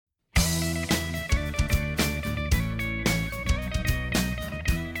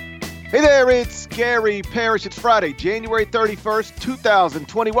Hey there, it's Gary Parrish. It's Friday, January 31st,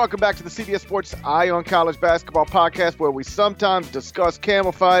 2020. Welcome back to the CBS Sports Eye on College Basketball podcast, where we sometimes discuss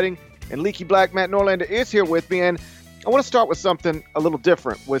camel fighting. And Leaky Black Matt Norlander is here with me. And I want to start with something a little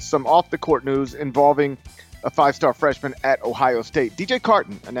different, with some off-the-court news involving a five-star freshman at Ohio State. DJ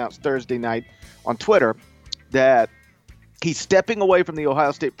Carton announced Thursday night on Twitter that he's stepping away from the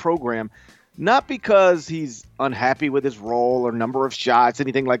Ohio State program, not because he's unhappy with his role or number of shots,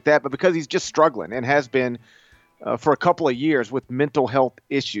 anything like that, but because he's just struggling and has been for a couple of years with mental health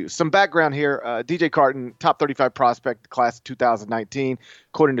issues. Some background here. DJ Carton, top 35 prospect, class of 2019,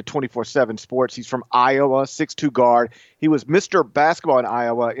 according to 24/7 Sports. He's from Iowa, 6'2" guard. He was Mr. Basketball in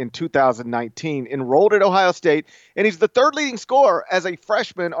Iowa in 2019, enrolled at Ohio State, and he's the third leading scorer as a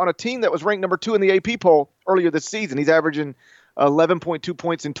freshman on a team that was ranked number 2 in the AP poll earlier this season. He's averaging 11.2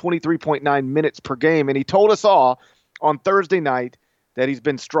 points in 23.9 minutes per game. And he told us all on Thursday night that he's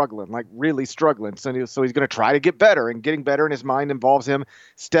been struggling, like really struggling. So he's going to try to get better, and getting better in his mind involves him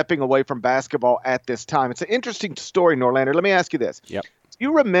stepping away from basketball at this time. It's an interesting story, Norlander. Let me ask you this. Yep. Do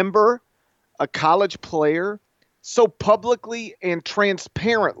you remember a college player so publicly and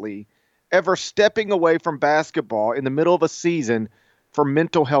transparently ever stepping away from basketball in the middle of a season for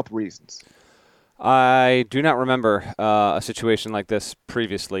mental health reasons? I do not remember a situation like this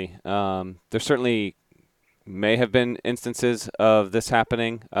previously. There certainly may have been instances of this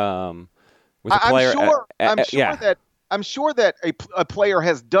happening with a player. I'm sure that a player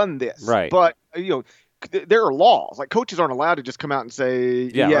has done this. Right. But there are laws. Like, coaches aren't allowed to just come out and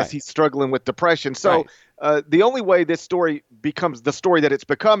say, he's struggling with depression. So the only way this story becomes the story that it's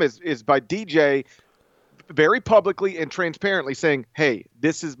become is by DJ very publicly and transparently saying, hey,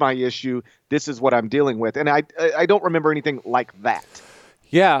 this is my issue. This is what I'm dealing with. And I don't remember anything like that.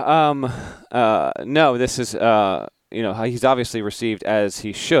 Yeah. No, this is, he's obviously received, as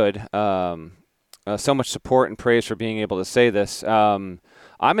he should, so much support and praise for being able to say this. I'm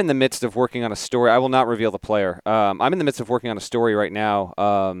in the midst of working on a story. I will not reveal the player. I'm in the midst of working on a story right now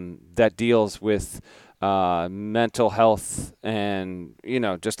that deals with mental health and,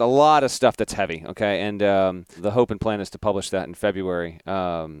 just a lot of stuff that's heavy. Okay. And the hope and plan is to publish that in February.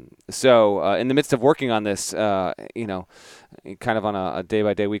 So in the midst of working on this, kind of on a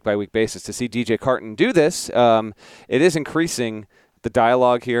day-by-day, week-by-week basis, to see DJ Carton do this, it is increasing the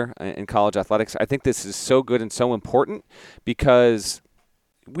dialogue here in college athletics. I think this is so good and so important because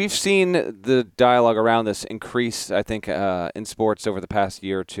we've seen the dialogue around this increase, I think, in sports over the past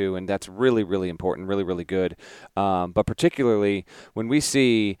year or two, and that's really, really important, really, really good. But particularly when we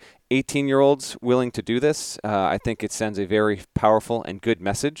see 18-year-olds willing to do this, I think it sends a very powerful and good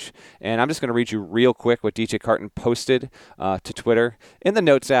message. And I'm just going to read you real quick what DJ Carton posted to Twitter in the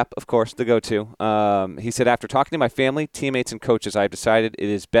Notes app, of course, the go-to. He said, after talking to my family, teammates, and coaches, I have decided it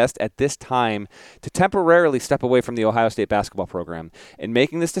is best at this time to temporarily step away from the Ohio State basketball program. In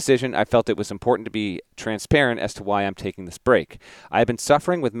making this decision, I felt it was important to be transparent as to why I'm taking this break. I have been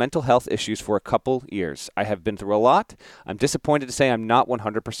suffering with mental health issues for a couple years. I have been through a lot. I'm disappointed to say I'm not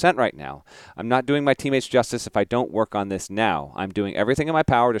 100% right now. I'm not doing my teammates justice if I don't work on this now. I'm doing everything in my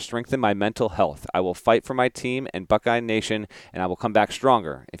power to strengthen my mental health. I will fight for my team and Buckeye Nation, and I will come back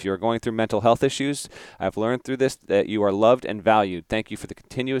stronger. If you are going through mental health issues, I've learned through this that you are loved and valued. Thank you for the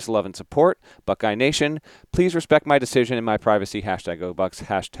continuous love and support. Buckeye Nation, please respect my decision and my privacy. #GoBucks,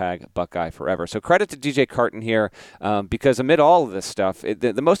 #Buckeye Forever. So credit to DJ Carton here because amid all of this stuff,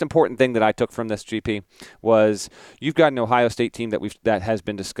 the most important thing that I took from this, GP, was you've got an Ohio State team that has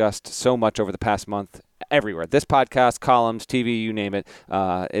been discussed so much over the past month everywhere. This podcast, columns, TV, you name it.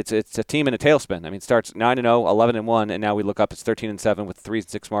 It's a team in a tailspin. I mean, it starts 9-0, 11-1, and now we look up, it's 13-7 with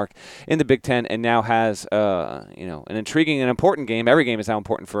 3-6 mark in the Big Ten, and now has an intriguing and important game. Every game is now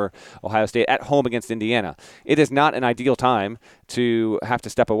important for Ohio State at home against Indiana. It is not an ideal time to have to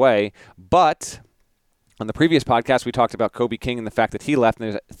step away, but on the previous podcast, we talked about Kobe King and the fact that he left.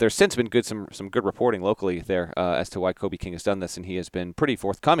 And there's since been some good reporting locally there as to why Kobe King has done this, and he has been pretty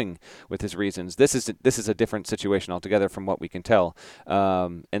forthcoming with his reasons. This is a different situation altogether from what we can tell.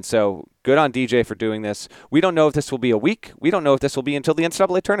 And so good on DJ for doing this. We don't know if this will be a week. We don't know if this will be until the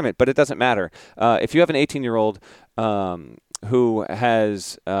NCAA tournament, but it doesn't matter. If you have an 18-year-old who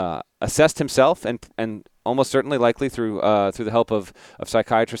has assessed himself and almost certainly likely through the help of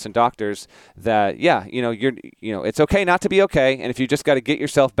psychiatrists and doctors that it's okay not to be okay, and if you just got to get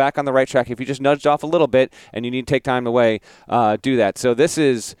yourself back on the right track, if you just nudged off a little bit and you need to take time away, do that. So this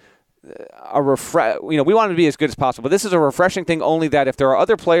is we want to be as good as possible. But this is a refreshing thing, only that if there are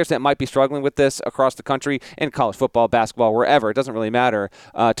other players that might be struggling with this across the country, in college football, basketball, wherever, it doesn't really matter,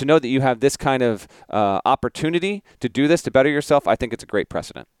 to know that you have this kind of opportunity to do this, to better yourself, I think it's a great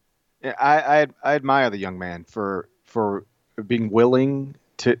precedent. Yeah, I admire the young man for being willing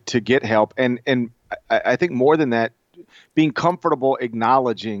to get help, and I think more than that, being comfortable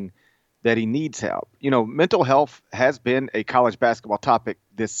acknowledging that he needs help. Mental health has been a college basketball topic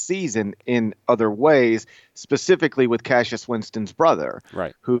this season in other ways, specifically with Cassius Winston's brother,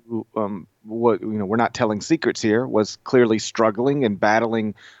 Right. who, we're not telling secrets here, was clearly struggling and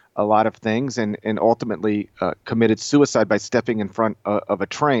battling a lot of things, and ultimately committed suicide by stepping in front of a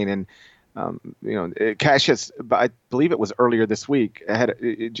train. And Cassius, I believe it was earlier this week,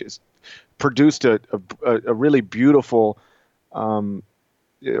 it just produced a really beautiful um,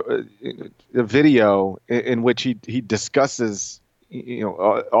 a video in which he discusses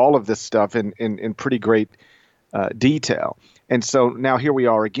all of this stuff in pretty great detail. And so now here we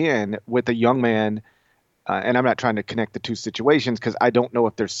are again with a young man, and I'm not trying to connect the two situations because I don't know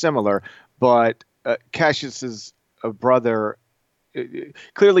if they're similar, but Cassius's brother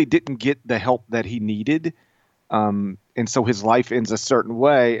clearly didn't get the help that he needed. And so his life ends a certain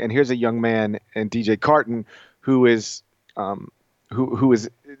way. And here's a young man and DJ Carton who is who is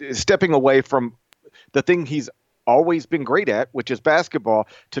stepping away from the thing he's always been great at, which is basketball,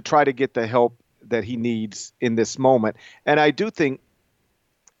 to try to get the help that he needs in this moment. And I do think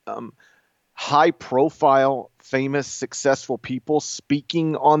high profile, famous, successful people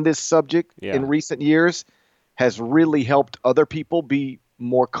speaking on this subject in recent years has really helped other people be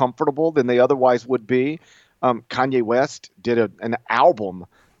more comfortable than they otherwise would be. Kanye West did an album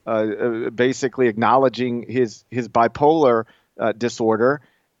basically acknowledging his bipolar disorder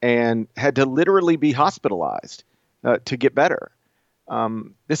and had to literally be hospitalized to get better.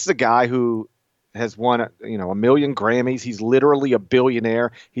 This is a guy who has won a million Grammys. He's literally a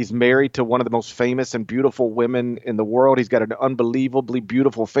billionaire. He's married to one of the most famous and beautiful women in the world. He's got an unbelievably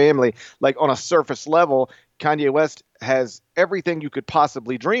beautiful family. Like, on a surface level, Kanye West has everything you could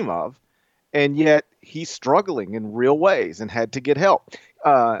possibly dream of, and yet he's struggling in real ways and had to get help.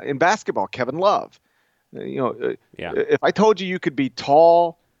 In basketball, Kevin Love. If I told you could be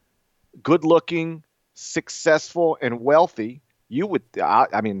tall, good-looking, successful, and wealthy, you would.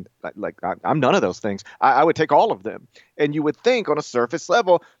 I'm none of those things. I would take all of them, and you would think on a surface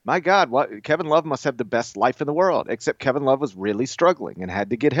level, my God, Kevin Love must have the best life in the world. Except Kevin Love was really struggling and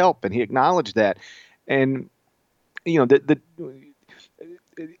had to get help, and he acknowledged that. And I'm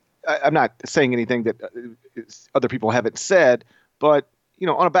not saying anything that other people haven't said, but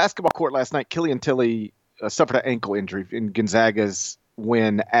on a basketball court last night, Killian Tilly suffered an ankle injury in Gonzaga's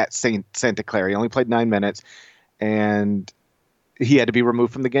win at Santa Clara. He only played 9 minutes, and he had to be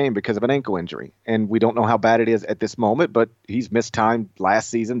removed from the game because of an ankle injury. And we don't know how bad it is at this moment, but he's missed time last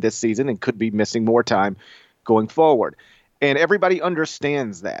season, this season, and could be missing more time going forward. And everybody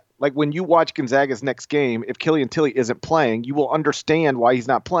understands that. Like, when you watch Gonzaga's next game, if Killian Tilly isn't playing, you will understand why he's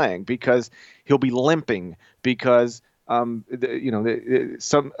not playing, because he'll be limping, because somebody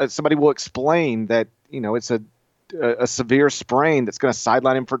will explain that it's a severe sprain that's going to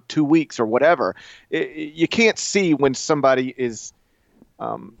sideline him for 2 weeks or whatever. You can't see when somebody is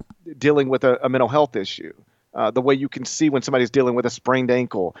dealing with a mental health issue the way you can see when somebody's dealing with a sprained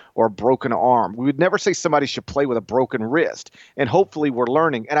ankle or a broken arm. We would never say somebody should play with a broken wrist. And hopefully we're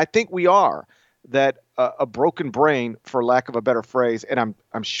learning, and I think we are, that a broken brain, for lack of a better phrase, and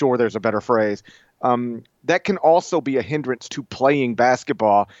I'm sure there's a better phrase, that can also be a hindrance to playing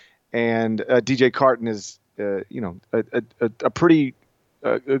basketball. And DJ Carton is a pretty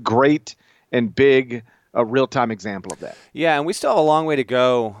great and big real-time example of that. Yeah, and we still have a long way to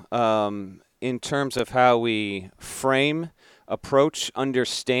go in terms of how we frame, approach,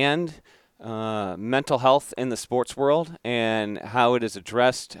 understand mental health in the sports world, and how it is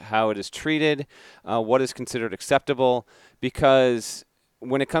addressed, how it is treated, what is considered acceptable, because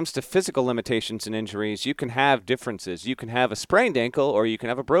when it comes to physical limitations and injuries, you can have differences. You can have a sprained ankle, or you can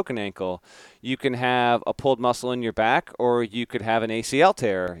have a broken ankle. You can have a pulled muscle in your back, or you could have an ACL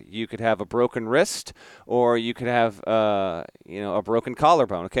tear. You could have a broken wrist, or you could have a broken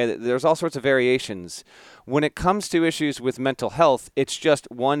collarbone. Okay, there's all sorts of variations. When it comes to issues with mental health, it's just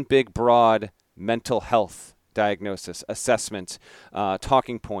one big, broad mental health diagnosis, assessment,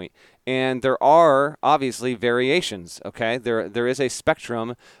 talking point. And there are obviously variations. Okay, there is a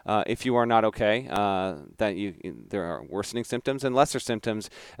spectrum. If you are not okay, there are worsening symptoms and lesser symptoms,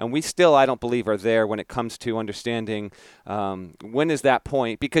 and we still, I don't believe, are there when it comes to understanding when is that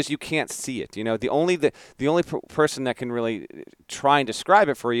point, because you can't see it. The only person that can really try and describe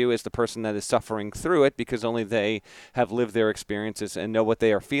it for you is the person that is suffering through it, because only they have lived their experiences and know what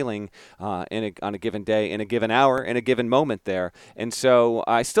they are feeling on a given day, in a given hour, in a given moment there. And so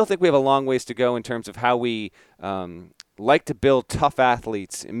I still think we have a long ways to go in terms of how we like to build tough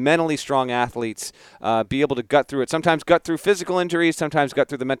athletes, mentally strong athletes, be able to gut through it. Sometimes gut through physical injuries, sometimes gut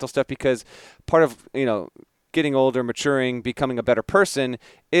through the mental stuff, because part of, getting older, maturing, becoming a better person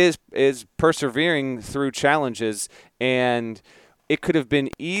is persevering through challenges. And it could have been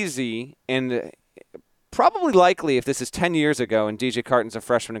easy and probably likely, if this is 10 years ago and DJ Carton's a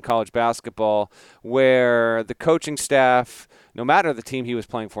freshman in college basketball, where the coaching staff, no matter the team he was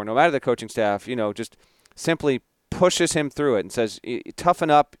playing for, no matter the coaching staff, just simply pushes him through it and says, toughen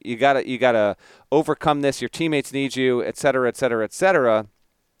up, you gotta overcome this, your teammates need you, et cetera, et cetera, et cetera.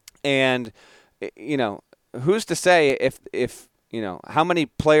 And, who's to say if how many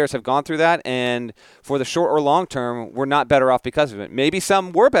players have gone through that, and for the short or long term, we're not better off because of it. Maybe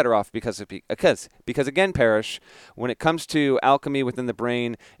some were better off because again, Parrish, when it comes to alchemy within the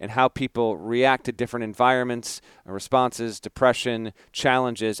brain and how people react to different environments, responses, depression,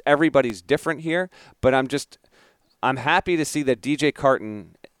 challenges, everybody's different here. But I'm happy to see that DJ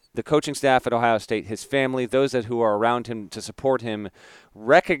Carton, the coaching staff at Ohio State, his family, those who are around him to support him,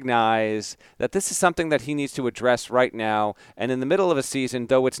 recognize that this is something that he needs to address right now. And in the middle of a season,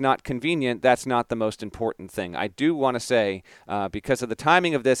 though it's not convenient, that's not the most important thing. I do want to say, because of the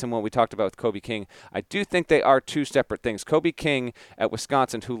timing of this and what we talked about with Kobe King, I do think they are two separate things. Kobe King at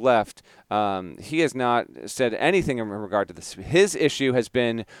Wisconsin, who left, he has not said anything in regard to this. His issue has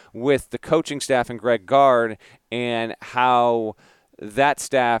been with the coaching staff and Greg Gard and how that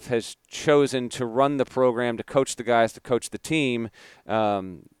staff has chosen to run the program, to coach the guys, to coach the team.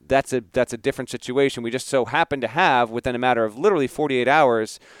 That's a different situation. We just so happen to have, within a matter of literally 48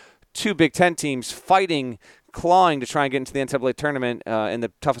 hours, two Big Ten teams fighting, clawing to try and get into the NCAA tournament in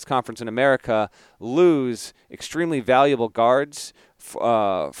the toughest conference in America, lose extremely valuable guards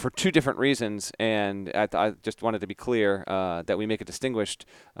for two different reasons. And I just wanted to be clear that we make a distinguished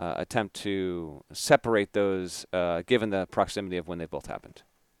attempt to separate those given the proximity of when they both happened.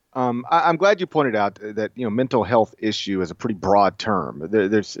 I'm glad you pointed out that mental health issue is a pretty broad term.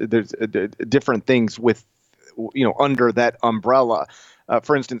 There's different things with under that umbrella.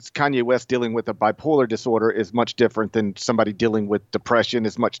 For instance, Kanye West dealing with a bipolar disorder is much different than somebody dealing with depression,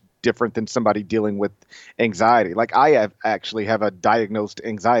 is much different than somebody dealing with anxiety. Like I actually have a diagnosed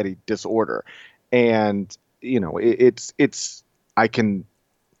anxiety disorder, and it's I can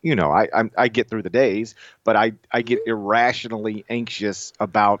I get through the days, but I get irrationally anxious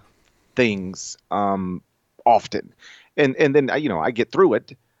about things often, and then I get through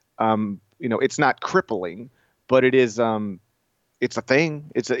it. It's not crippling, but it is it's a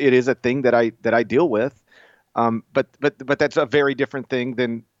thing. It is a thing that I deal with. But that's a very different thing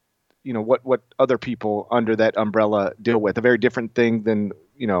than what other people under that umbrella deal with. A very different thing than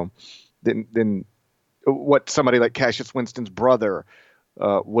than what somebody like Cassius Winston's brother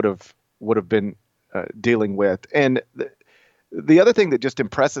would have been dealing with. And the other thing that just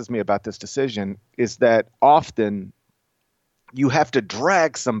impresses me about this decision is that often you have to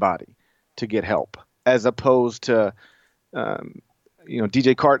drag somebody to get help, as opposed to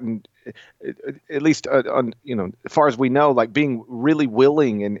DJ Carton, at least on as far as we know, like being really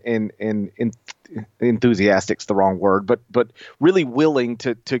willing and enthusiastic's the wrong word, but really willing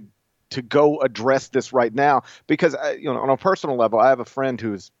to go address this right now, because on a personal level, I have a friend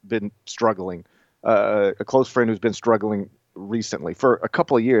who's been struggling, a close friend who's been struggling recently for a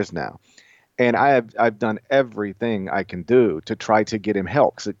couple of years now, and I've done everything I can do to try to get him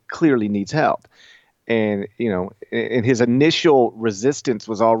help, because it clearly needs help. And and his initial resistance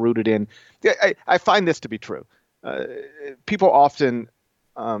was all rooted in. I find this to be true. People often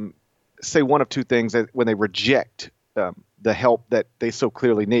say one of two things when they reject the help that they so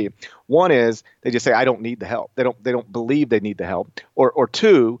clearly need. One is they just say, I don't need the help. They don't believe they need the help. Or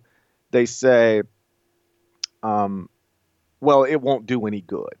two, they say, well, it won't do any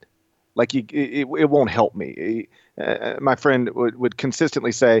good. Like it won't help me. My friend would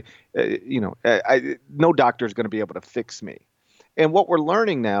consistently say, no doctor is going to be able to fix me. And what we're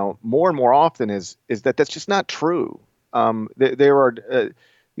learning now more and more often is that that's just not true. There are,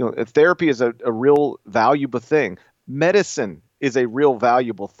 therapy is a real valuable thing. Medicine is a real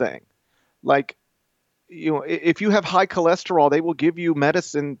valuable thing. Like, if you have high cholesterol, they will give you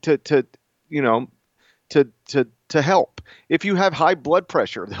medicine to help. If you have high blood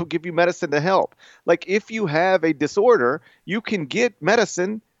pressure, they'll give you medicine to help. Like, if you have a disorder, you can get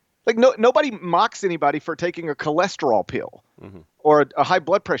medicine. Like, nobody mocks anybody for taking a cholesterol pill or a high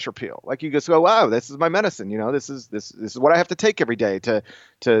blood pressure pill. Like, you just go, wow, this is my medicine. This is what I have to take every day to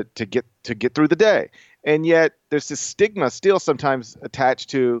get through the day. And yet there's this stigma still sometimes attached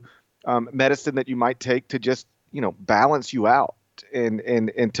to medicine that you might take to just, balance you out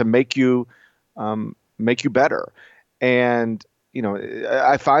and to make you better. And,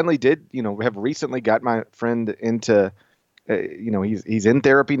 I finally did, have recently got my friend into, he's in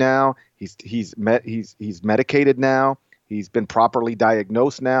therapy now. He's medicated now. He's been properly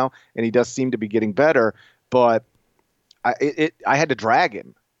diagnosed now, and he does seem to be getting better. But I had to drag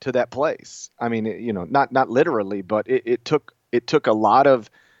him to that place. I mean, not literally, but it took a lot of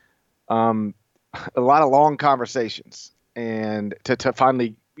long conversations and to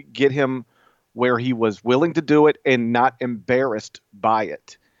finally get him where he was willing to do it and not embarrassed by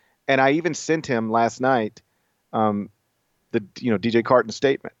it. And I even sent him last night the DJ Carton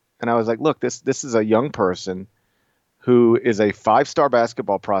statement, and I was like, look, this is a young person who is a 5-star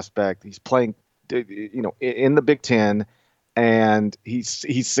basketball prospect. He's playing in the Big Ten, and he's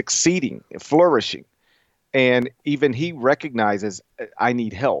succeeding, flourishing. And even he recognizes I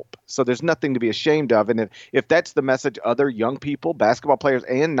need help. So there's nothing to be ashamed of. And if that's the message other young people, basketball players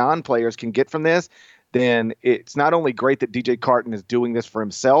and non-players can get from this, then it's not only great that DJ Carton is doing this for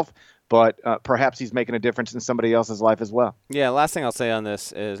himself, but perhaps he's making a difference in somebody else's life as well. Yeah, last thing I'll say on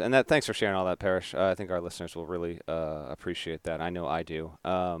this is, and thanks for sharing all that, Parrish. I think our listeners will really appreciate that. I know I do.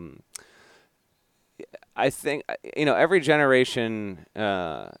 I think, every generation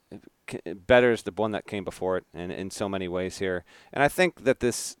betters the one that came before it, and in so many ways here. And I think that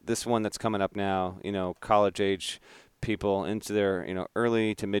this one that's coming up now, college age people into their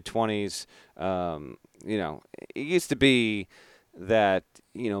early to mid 20s, it used to be that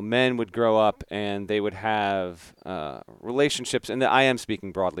men would grow up and they would have relationships, and I am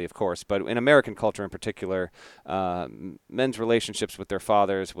speaking broadly, of course, but in American culture in particular, men's relationships with their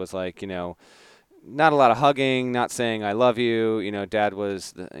fathers was like not a lot of hugging, not saying I love you. Dad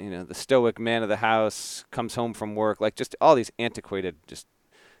was the stoic man of the house, comes home from work, like just all these antiquated, just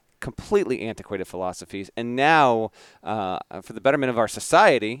completely antiquated philosophies. And now, for the betterment of our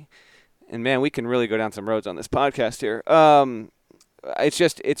society, and man, we can really go down some roads on this podcast here.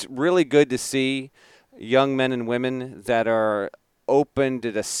 It's really good to see young men and women that are open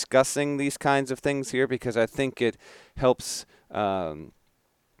to discussing these kinds of things here, because I think it helps.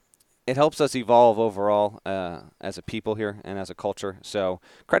 It helps us evolve overall as a people here and as a culture. So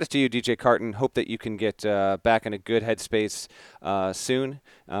credit to you, DJ Carton. Hope that you can get back in a good headspace soon,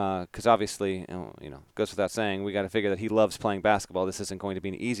 because obviously, goes without saying, we got to figure that he loves playing basketball. This isn't going to be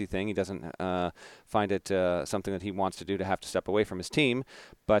an easy thing. He doesn't find it something that he wants to do, to have to step away from his team.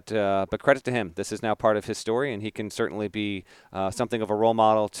 But credit to him. This is now part of his story, and he can certainly be something of a role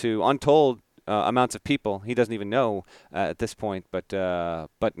model to untold amounts of people he doesn't even know at this point. But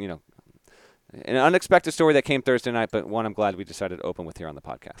an unexpected story that came Thursday night, but one I'm glad we decided to open with here on the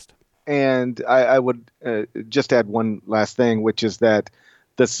podcast. And I would just add one last thing, which is that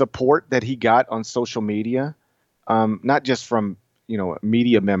the support that he got on social media, not just from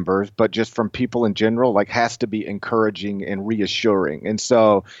media members, but just from people in general, has to be encouraging and reassuring. And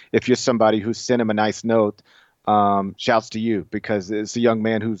so if you're somebody who sent him a nice note, shouts to you, because it's a young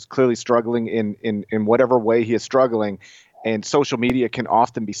man who's clearly struggling in whatever way he is struggling. And social media can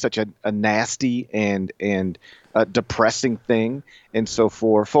often be such a nasty and depressing thing. And so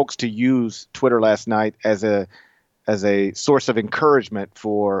for folks to use Twitter last night as a source of encouragement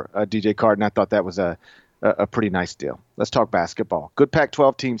for DJ Carton, I thought that was a pretty nice deal. Let's talk basketball. Good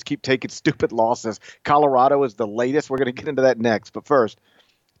Pac-12 teams keep taking stupid losses. Colorado is the latest. We're going to get into that next. But first,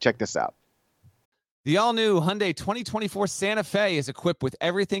 check this out. The all-new Hyundai 2024 Santa Fe is equipped with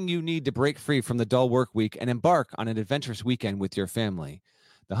everything you need to break free from the dull work week and embark on an adventurous weekend with your family.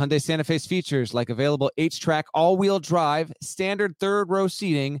 The Hyundai Santa Fe's features, like available H-Track all-wheel drive, standard third-row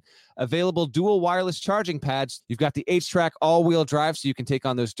seating, available dual wireless charging pads. You've got the H-Track all-wheel drive so you can take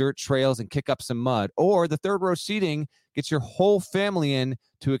on those dirt trails and kick up some mud. Or the third-row seating gets your whole family in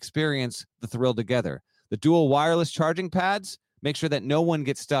to experience the thrill together. The dual wireless charging pads make sure that no one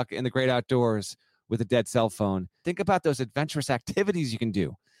gets stuck in the great outdoors with a dead cell phone. Think about those adventurous activities you can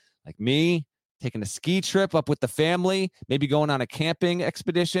do, like me, taking a ski trip up with the family, maybe going on a camping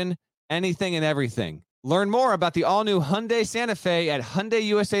expedition, anything and everything. Learn more about the all-new Hyundai Santa Fe at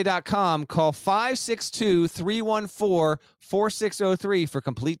HyundaiUSA.com. Call 562-314-4603 for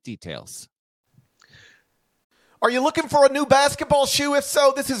complete details. Are you looking for a new basketball shoe? If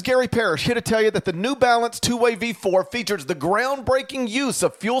so, this is Gary Parrish here to tell you that the New Balance 2-Way V4 features the groundbreaking use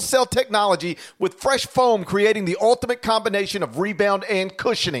of fuel cell technology with fresh foam, creating the ultimate combination of rebound and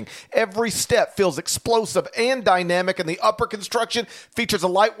cushioning. Every step feels explosive and dynamic, and the upper construction features a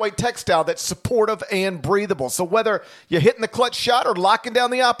lightweight textile that's supportive and breathable. So whether you're hitting the clutch shot or locking down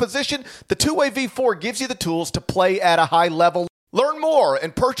the opposition, the 2-Way V4 gives you the tools to play at a high level. Learn more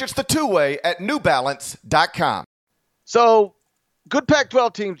and purchase the 2-Way at NewBalance.com. So Good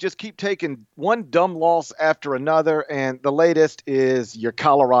Pac-12 teams just keep taking one dumb loss after another, and the latest is your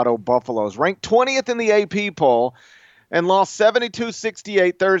Colorado Buffaloes, ranked 20th in the AP poll, and lost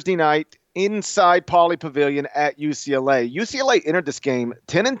 72-68 Thursday night inside Pauley Pavilion at UCLA. UCLA entered this game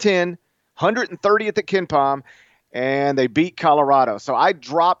 10-10, 130th at KenPom, and they beat Colorado. So I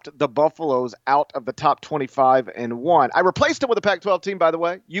dropped the Buffaloes out of the top 25 and won. I replaced them with a Pac-12 team, by the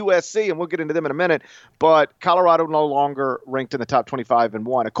way, USC, and we'll get into them in a minute. But Colorado no longer ranked in the top 25 and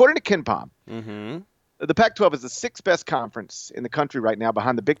won. According to KenPom, the Pac-12 is the sixth best conference in the country right now,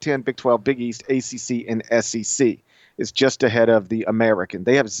 behind the Big Ten, Big 12, Big East, ACC, and SEC. Is just ahead of the American.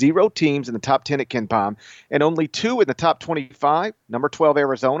 They have 0 teams in the top 10 at KenPom and only 2 in the top 25, number 12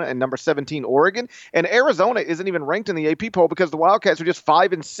 Arizona and number 17 Oregon. And Arizona isn't even ranked in the AP poll because the Wildcats are just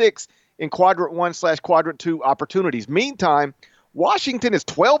 5 and 6 in quadrant 1/quadrant 2 opportunities. Meantime, Washington is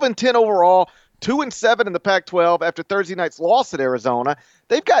 12 and 10 overall, 2 and 7 in the Pac-12 after Thursday night's loss at Arizona.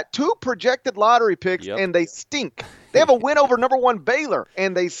 They've got 2 projected lottery picks, and they stink. They have a win over number 1 Baylor,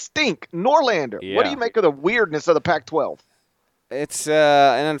 and they stink. Norlander, what do you make of the weirdness of the Pac-12? It's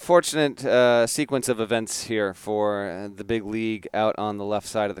an unfortunate sequence of events here for the big league out on the left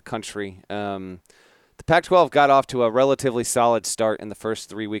side of the country. The Pac-12 got off to a relatively solid start in the first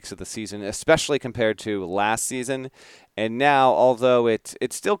 3 weeks of the season, especially compared to last season. And now, although it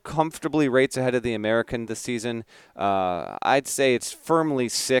still comfortably rates ahead of the American this season, I'd say it's firmly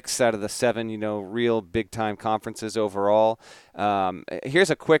 6 out of the 7, real big-time conferences overall. Here's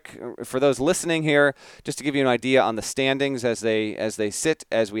a quick, for those listening here, just to give you an idea on the standings as they sit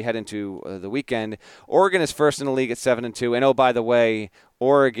as we head into the weekend. Oregon is first in the league at 7-2, and oh, by the way,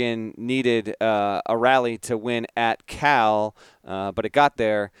 Oregon needed a rally to win at Cal, but it got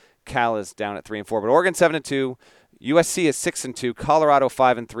there. Cal is down at 3-4, but Oregon 7-2. USC is 6-2, Colorado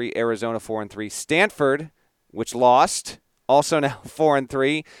 5-3, Arizona 4-3, Stanford, which lost, also now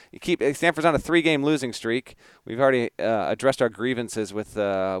 4-3. Stanford's on a 3-game losing streak. We've already addressed our grievances with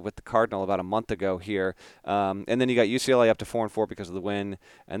the Cardinal about a month ago here, and then you got UCLA up to 4-4 because of the win,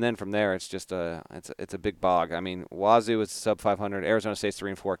 and then from there it's just it's a big bog. I mean, Wazoo is sub 500, Arizona State's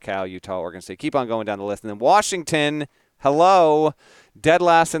 3-4, Cal, Utah, Oregon State. Keep on going down the list, and then Washington, hello, dead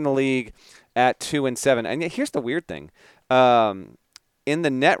last in the league at 2-7. And here's the weird thing. In the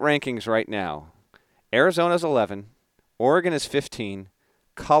net rankings right now, Arizona's 11, Oregon is 15,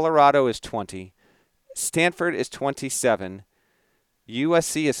 Colorado is 20, Stanford is 27,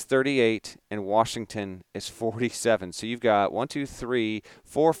 USC is 38, and Washington is 47. So you've got 1, 2, 3,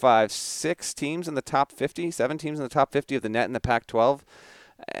 4, 5, 6 teams in the top 50, 7 teams in the top 50 of the net in the Pac-12.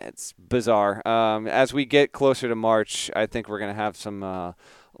 It's bizarre. As we get closer to March, I think we're going to have some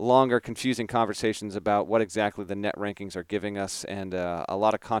longer, confusing conversations about what exactly the net rankings are giving us, and a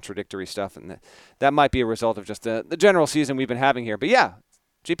lot of contradictory stuff. And that might be a result of just the general season we've been having here. But yeah,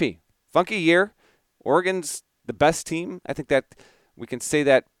 GP, funky year. Oregon's the best team. I think that we can say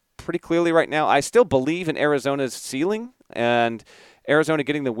that pretty clearly right now. I still believe in Arizona's ceiling, and Arizona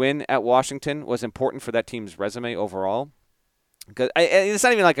getting the win at Washington was important for that team's resume overall. Because it's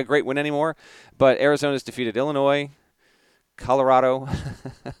not even like a great win anymore, but Arizona's defeated Illinois, Colorado.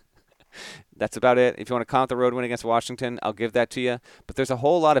 That's about it. If you want to count the road win against Washington, I'll give that to you. But there's a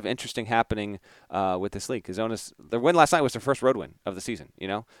whole lot of interesting happening with this league. Because their win last night was their first road win of the season.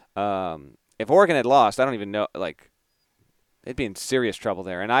 If Oregon had lost, I don't even know. It'd be in serious trouble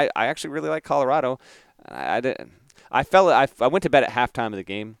there. And I actually really like Colorado. I went to bed at halftime of the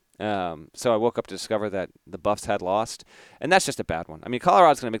game. So I woke up to discover that the Buffs had lost, and that's just a bad one. I mean,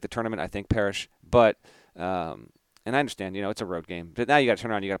 Colorado's going to make the tournament, I think, Parrish, but and I understand, it's a road game. But now you got to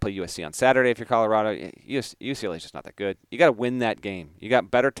turn around, you got to play USC on Saturday if you're Colorado. UCLA is just not that good. You got to win that game. You got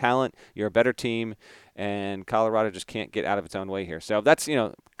better talent, you're a better team, and Colorado just can't get out of its own way here. So that's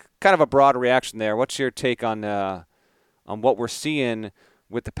kind of a broad reaction there. What's your take on what we're seeing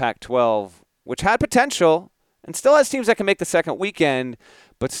with the Pac-12, which had potential and still has teams that can make the second weekend,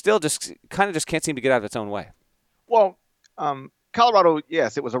 but still just can't seem to get out of its own way? Well, Colorado,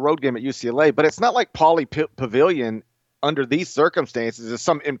 yes, it was a road game at UCLA, but it's not like Pauley Pavilion under these circumstances is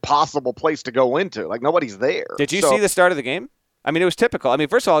some impossible place to go into. Like, nobody's there. Did you see the start of the game? I mean, it was typical. I mean,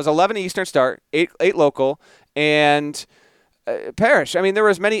 first of all, it was 11 Eastern start, 8 local, and Parrish. I mean, there were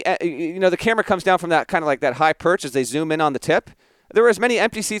as many, the camera comes down from that kind of like that high perch as they zoom in on the tip. There were as many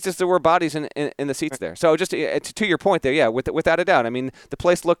empty seats as there were bodies in the seats there. So just to your point there, yeah, without a doubt. I mean, the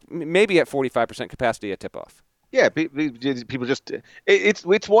place looked maybe at 45% capacity at tip-off. Yeah, people just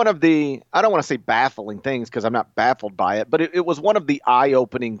it's one of the, I don't want to say baffling things because I'm not baffled by it, but it was one of the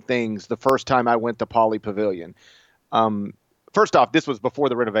eye-opening things the first time I went to Pauley Pavilion. First off, this was before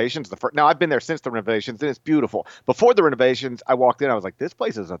the renovations. Now, I've been there since the renovations, and it's beautiful. Before the renovations, I walked in, I was like, this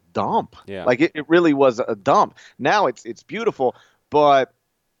place is a dump. Yeah. Like, it really was a dump. Now it's beautiful, but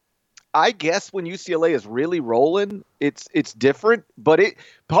I guess when UCLA is really rolling, it's different. But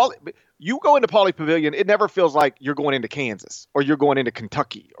you go into Pauley Pavilion, it never feels like you're going into Kansas or you're going into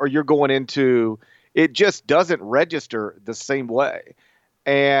Kentucky or you're going into – it just doesn't register the same way.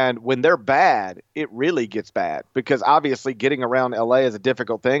 And when they're bad, it really gets bad because obviously getting around LA is a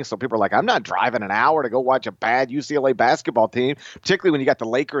difficult thing. So people are like, I'm not driving an hour to go watch a bad UCLA basketball team, particularly when you got the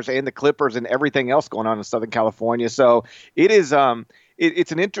Lakers and the Clippers and everything else going on in Southern California. So it is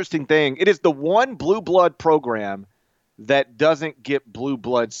it's an interesting thing. It is the one blue blood program that doesn't get blue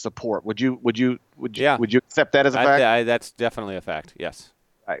blood support. Would you accept that as a fact? That's definitely a fact. Yes.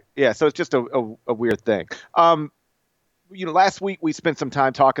 Right. Yeah. So it's just a weird thing. Last week we spent some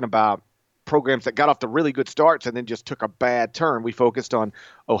time talking about programs that got off to really good starts and then just took a bad turn. We focused on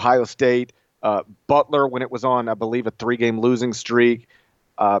Ohio State, Butler when it was on, I believe, a 3-game losing streak,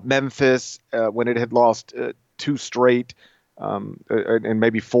 Memphis when it had lost 2 straight, and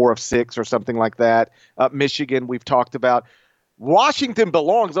maybe 4 of 6 or something like that. Michigan, we've talked about. Washington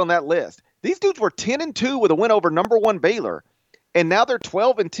belongs on that list. These dudes were 10-2 with a win over number 1 Baylor, and now they're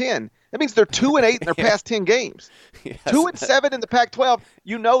 12-10. That means they're 2-8 in their past 10 games. Yes. 2-7 in the Pac-12.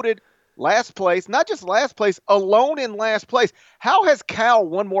 You noted last place, not just last place, alone in last place. How has Cal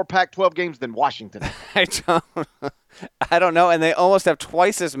won more Pac-12 games than Washington? I don't know, and they almost have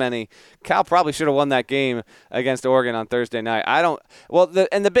twice as many. Cal probably should have won that game against Oregon on Thursday night.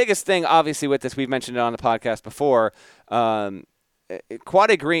 The biggest thing, obviously, with this, we've mentioned it on the podcast before.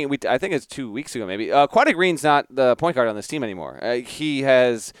 Quade Green, I think it's 2 weeks ago maybe. Quade Green's not the point guard on this team anymore. He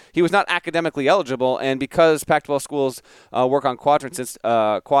was not academically eligible, and because Pac-12 schools work on quads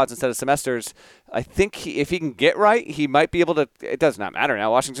instead of semesters, I think if he can get right, he might be able to. It does not matter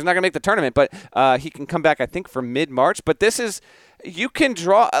now. Washington's not going to make the tournament, but he can come back, I think, for mid-March. But this is. You can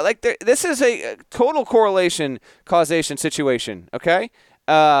draw this is a total causation situation. Okay.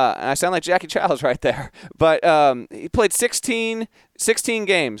 And I sound like Jackie Childs right there. But he played 16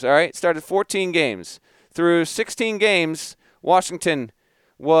 games, all right? Started 14 games. Through 16 games, Washington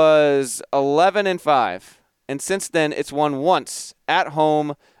was 11-5. And since then, it's won once at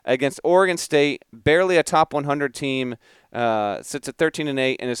home against Oregon State, barely a top 100 team, sits at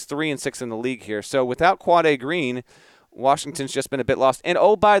 13-8, and is 3-6 in the league here. So without Quade Green, Washington's just been a bit lost. And,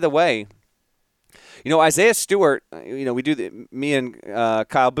 oh, by the way, Isaiah Stewart, we do me and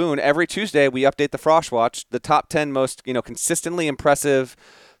Kyle Boone, every Tuesday we update the Frosh Watch, the top 10 most, consistently impressive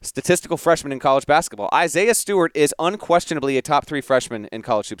statistical freshmen in college basketball. Isaiah Stewart is unquestionably a top 3 freshman in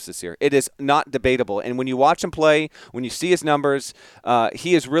college hoops this year. It is not debatable. And when you watch him play, when you see his numbers,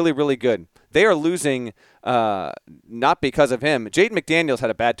 he is really, really good. They are losing not because of him. Jaden McDaniels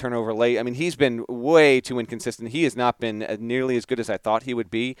had a bad turnover late. I mean, he's been way too inconsistent. He has not been nearly as good as I thought he would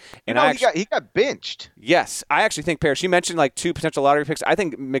be. And he got benched. Yes, I actually think, Parrish, you mentioned like 2 potential lottery picks. I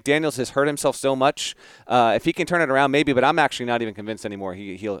think McDaniels has hurt himself so much. If he can turn it around, maybe, but I'm actually not even convinced anymore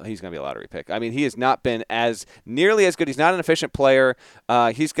he's going to be a lottery pick. I mean, he has not been nearly as good. He's not an efficient player.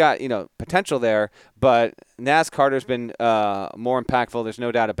 He's got potential there, but Naz Carter's been more impactful. There's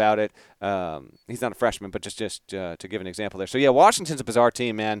no doubt about it. He's not a freshman, but just to give an example there. So yeah, Washington's a bizarre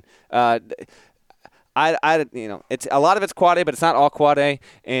team, man. It's a lot of it's Quade, but it's not all Quade.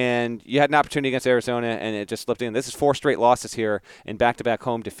 And you had an opportunity against Arizona, and it just slipped in. This is 4 straight losses here in back-to-back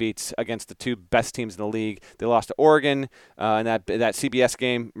home defeats against the 2 best teams in the league. They lost to Oregon in that CBS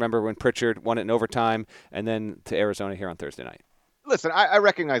game. Remember when Pritchard won it in overtime, and then to Arizona here on Thursday night. Listen, I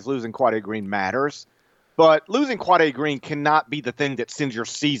recognize losing Quade Green matters. But losing Quade Green cannot be the thing that sends your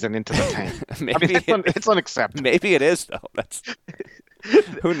season into the tank. It's unacceptable. Maybe it is, though. That's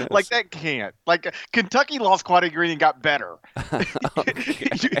who knows? Like, that can't. Like, Kentucky lost Quade Green and got better.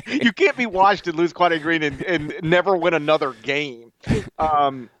 You can't be washed and lose Quade Green and never win another game.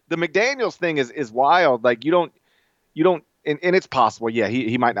 The McDaniels thing is wild. Like, you don't, and it's possible. Yeah,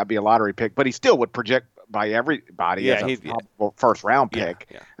 he might not be a lottery pick, but he still would project by everybody as a probable first-round pick.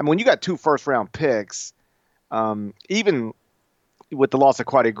 Yeah. I mean, when you got 2 first-round picks. Even with the loss of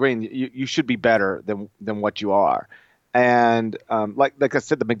Quade Green, you should be better than what you are. And like I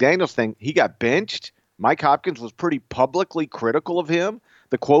said, the McDaniels thing, he got benched. Mike Hopkins was pretty publicly critical of him.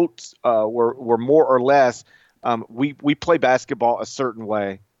 The quotes were more or less, we play basketball a certain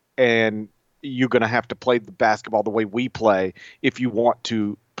way, and you're going to have to play the basketball the way we play if you want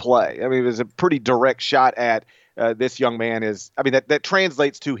to play. I mean, it was a pretty direct shot at this young man is. I mean, that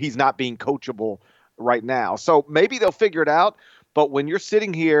translates to he's not being coachable right now. So maybe they'll figure it out. But when you're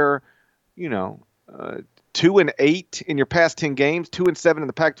sitting here, 2-8 in your past 10 games, 2-7 in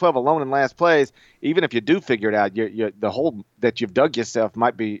the Pac-12 alone in last place. Even if you do figure it out, the hole that you've dug yourself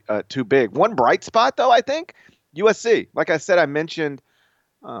might be too big. One bright spot, though, I think, USC. Like I said, I mentioned,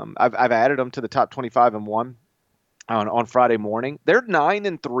 I've added them to the top 25-1 on Friday morning. They're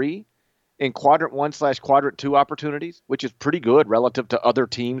 9-3 in quadrant 1/quadrant 2 opportunities, which is pretty good relative to other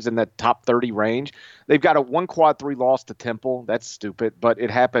teams in the top 30 range. They've got a 1 quad 3 loss to Temple. That's stupid, but it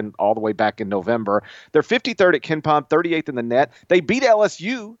happened all the way back in November. They're 53rd at KenPom, 38th in the net. They beat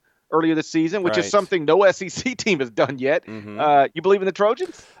LSU earlier this season, which is something no SEC team has done yet. Mm-hmm. You believe in the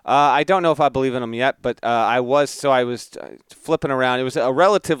Trojans? I don't know if I believe in them yet, but I was flipping around. It was a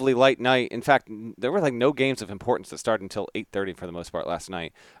relatively light night. In fact, there were like no games of importance that started until 8:30 for the most part last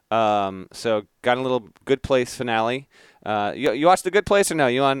night. So got a little Good Place finale. You watched the Good Place or no?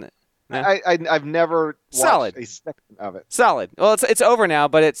 You on? No? I've never watched a second of it. Solid. Well, it's over now,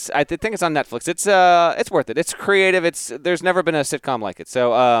 but I think it's on Netflix. It's worth it. It's creative. There's never been a sitcom like it.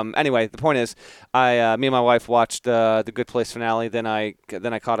 So anyway, the point is, me and my wife watched the Good Place finale. Then I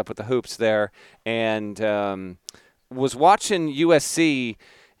caught up with the hoops there and was watching USC,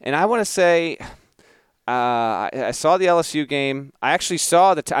 and I want to say. I saw the LSU game. I actually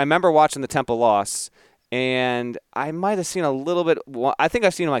saw I remember watching the Temple loss. And I might have seen a little bit. I think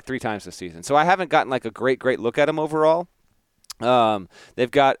I've seen him like 3 times this season, so I haven't gotten like a great look at him overall. They've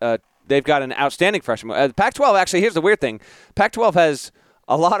got an outstanding freshman. Pac-12 actually. Here's the weird thing: Pac-12 has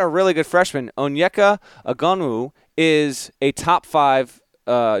a lot of really good freshmen. Onyeka Ogonwu is a top 5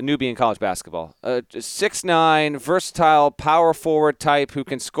 newbie in college basketball. 6'9", versatile power forward type who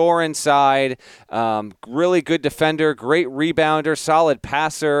can score inside, really good defender, great rebounder, solid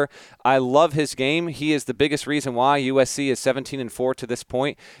passer. I love his game. He is the biggest reason why USC is 17-4 to this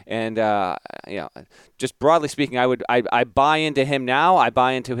point. And just broadly speaking, I buy into him now. I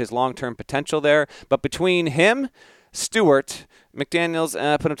buy into his long-term potential there. But between him, Stewart, McDaniels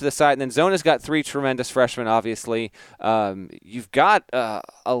put him to the side, and then Zona's got 3 tremendous freshmen, obviously. You've got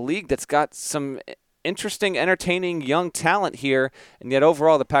a league that's got some interesting, entertaining young talent here, and yet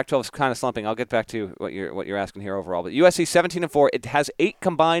overall the Pac-12 is kind of slumping. I'll get back to what you're asking here overall. But USC 17-4. It has 8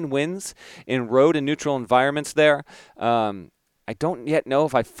 combined wins in road and neutral environments there. I don't yet know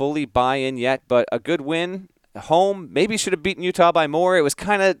if I fully buy in yet, but a good win home. Maybe should have beaten Utah by more. It was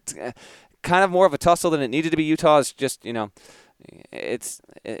kind of more of a tussle than it needed to be. Utah is just,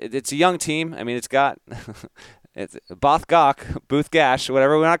 it's a young team. I mean, it's got it's Booth Gash,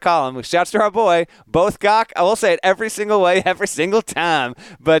 whatever we want to call him. Shouts to our boy Both Gok. I will say it every single way, every single time.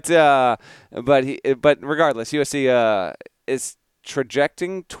 But regardless, USC is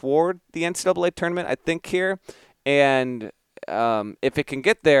trajecting toward the NCAA tournament, I think here, and if it can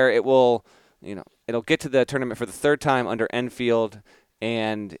get there, it will, it'll get to the tournament for the 3rd time under Enfield.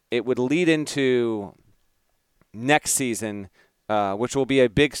 And it would lead into next season, which will be a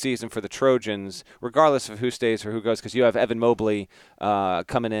big season for the Trojans, regardless of who stays or who goes, because you have Evan Mobley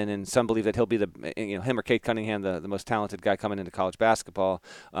coming in, and some believe that he'll be him or Cade Cunningham, the most talented guy coming into college basketball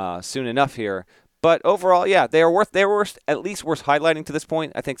soon enough here. But overall, yeah, they were at least worth highlighting to this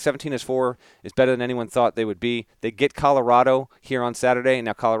point. I think 17-4 is better than anyone thought they would be. They get Colorado here on Saturday, and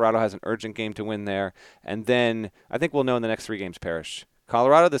now Colorado has an urgent game to win there. And then I think we'll know in the next 3 games, Parrish.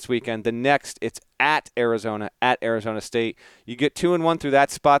 Colorado this weekend. The next, it's at Arizona State. You get 2-1 through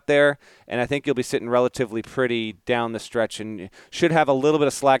that spot there, and I think you'll be sitting relatively pretty down the stretch and should have a little bit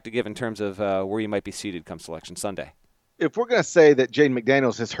of slack to give in terms of where you might be seated come Selection Sunday. If we're going to say that Jaden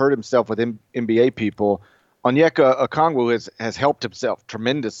McDaniels has hurt himself with NBA people, Onyeka Okonwo has helped himself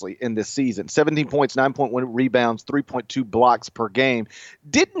tremendously in this season. 17 points, 9.1 rebounds, 3.2 blocks per game.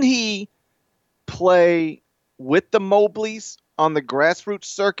 Didn't he play with the Mobleys on the grassroots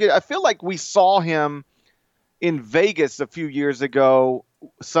circuit? I feel like we saw him in Vegas a few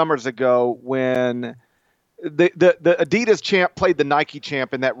summers ago, when the Adidas champ played the Nike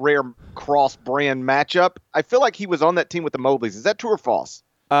champ in that rare cross-brand matchup. I feel like he was on that team with the Mobleys. Is that true or false?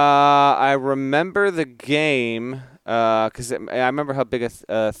 I remember the game because I remember how big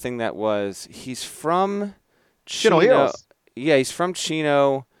a thing that was. He's from Chino Hills. Yeah, he's from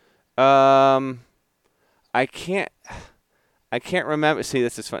Chino. I can't remember. See,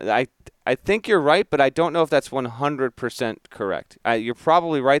 this is funny. I think you're right, but I don't know if that's 100% correct. You're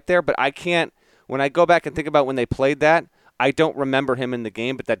probably right there, but I can't. When I go back and think about when they played that, I don't remember him in the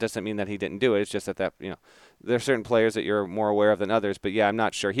game, but that doesn't mean that he didn't do it. It's just that there are certain players that you're more aware of than others. But, yeah, I'm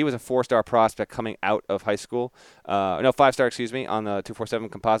not sure. He was a 4-star prospect coming out of high school. 5-star, on the 247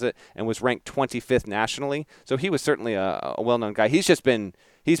 composite, and was ranked 25th nationally. So he was certainly a well-known guy. He's been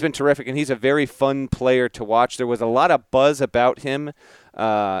terrific, and he's a very fun player to watch. There was a lot of buzz about him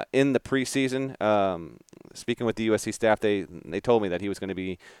in the preseason. Speaking with the USC staff, they told me that he was going to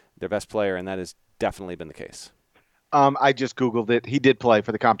be their best player, and that has definitely been the case. I just Googled it. He did play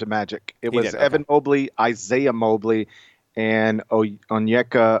for the Compton Magic. It was Evan Mobley, Isaiah Mobley, and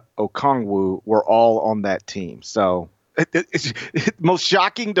Onyeka Okongwu were all on that team. So it's most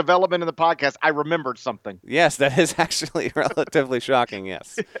shocking development in the podcast. I remembered something. Yes, that is actually relatively shocking,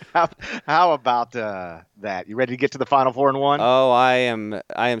 yes. How about that? You ready to get to the Final Four and one? Oh, I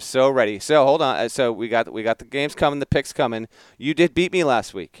am so ready. So hold on. So we got the games coming, the picks coming. You did beat me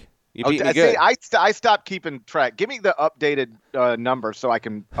last week. You beat me good. I stopped keeping track. Give me the updated numbers so I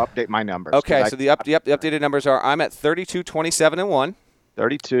can update my numbers. Okay, so the updated numbers are I'm at 32, 27, and 1.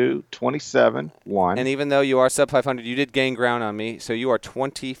 32, 27, 1. And even though you are sub 500, you did gain ground on me. So you are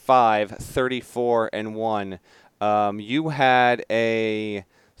 25, 34, and 1. You had a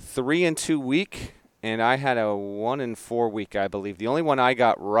 3-2 week, and I had a 1-4 week, I believe. The only one I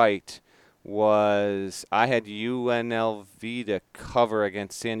got right was I had UNLV to cover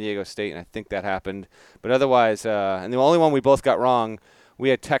against San Diego State, and I think that happened. But otherwise, and the only one we both got wrong, we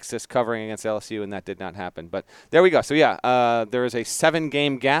had Texas covering against LSU, and that did not happen. But there we go. So, yeah, there is a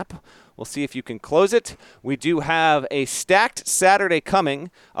 7-game gap. We'll see if you can close it. We do have a stacked Saturday coming.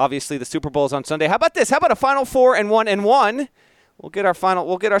 Obviously, the Super Bowl is on Sunday. How about this? How about a Final Four and 1-1? We'll get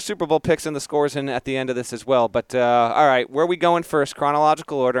our Super Bowl picks and the scores in at the end of this as well. But, all right, where are we going first?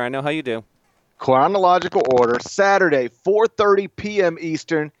 Chronological order. I know how you do. Chronological order, Saturday, 4:30 p.m.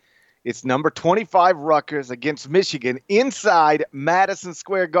 Eastern. It's number 25 Rutgers against Michigan inside Madison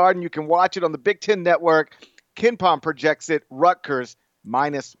Square Garden. You can watch it on the Big Ten Network. KenPom projects it Rutgers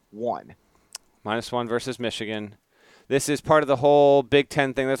 -1. -1 versus Michigan. This is part of the whole Big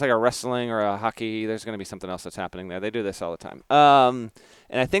Ten thing. There's like a wrestling or a hockey. There's going to be something else that's happening there. They do this all the time. And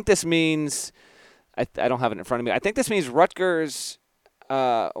I think this means I don't have it in front of me. I think this means Rutgers.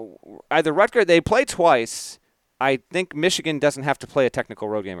 Either Rutgers, they play twice. I think Michigan doesn't have to play a technical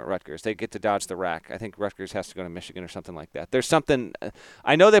road game at Rutgers. They get to dodge the rack. I think Rutgers has to go to Michigan or something like that. There's something.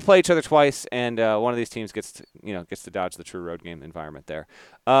 I know they play each other twice, and one of these teams gets to dodge the true road game environment there.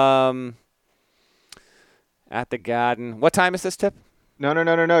 At the Garden. What time is this, Tip?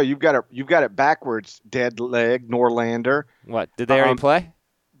 No. You've got it backwards. Dead leg, Norlander. What did they already play?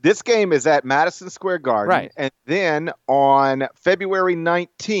 This game is at Madison Square Garden, right? And then on February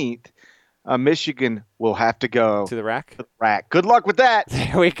 19th, Michigan will have to go to the rack. Good luck with that.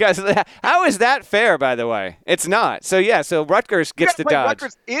 There we go. How is that fair, by the way? It's not. So yeah. So Rutgers gets to dodge.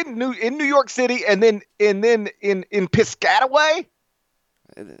 Rutgers in New York City, and then in Piscataway.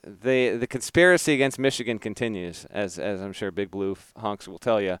 The conspiracy against Michigan continues, as I'm sure Big Blue honks will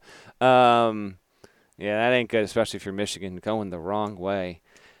tell you. Yeah, that ain't good, especially if you're Michigan going the wrong way.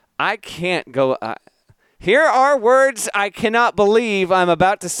 I can't go. Here are words I cannot believe I'm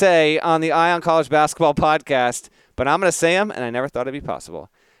about to say on the Eye on College Basketball podcast, but I'm going to say them, and I never thought it'd be possible.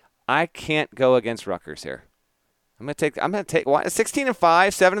 I can't go against Rutgers here. I'm going to take 16-5,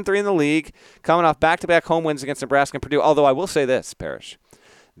 7-3 in the league, coming off back-to-back home wins against Nebraska and Purdue. Although I will say this, Parrish,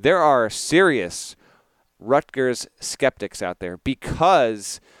 there are serious Rutgers skeptics out there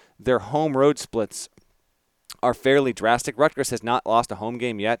because their home road splits are fairly drastic. Rutgers has not lost a home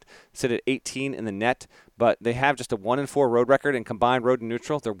game yet, sit at 18 in the net, but they have just a 1-4 road record in combined road and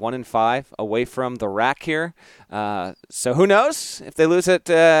neutral. They're 1-5 away from the rack here. So who knows if they lose it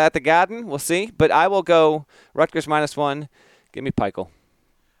at the Garden? We'll see. But I will go Rutgers -1. Give me Pikel.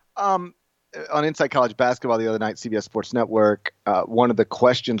 On Inside College Basketball the other night, CBS Sports Network, one of the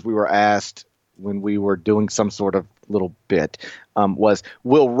questions we were asked when we were doing some sort of little bit was,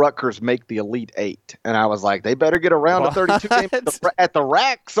 will Rutgers make the Elite Eight? And I was like, they better get around to 32 games at the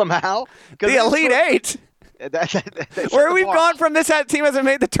rack somehow. The Elite Eight? Where we've gone from this team hasn't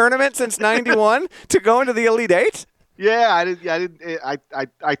made the tournament since 91 to go into the Elite Eight? Yeah,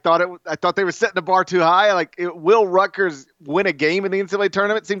 I thought they were setting the bar too high. Like, will Rutgers win a game in the NCAA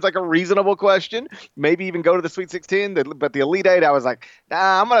tournament? Seems like a reasonable question. Maybe even go to the Sweet 16. But the Elite Eight, I was like,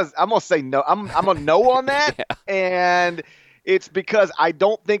 nah, I'm gonna say no. I'm gonna no on that. Yeah. And it's because I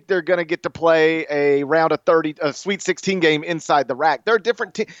don't think they're gonna get to play a round of 30, a Sweet 16 game inside the rack. They're a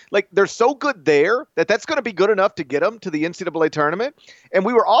different team. Like, they're so good there that's going to be good enough to get them to the NCAA tournament. And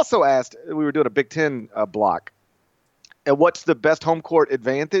we were also asked, we were doing a Big Ten block. And what's the best home court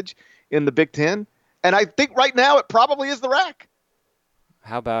advantage in the Big Ten? And I think right now it probably is the rack.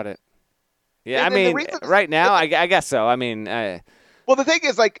 How about it? Yeah, and I mean, right now, I guess so. I mean, well, the thing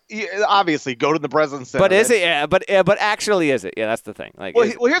is, like, obviously, go to the Breslin Center. But is it? Yeah, but actually, is it? Yeah, that's the thing. Like, well,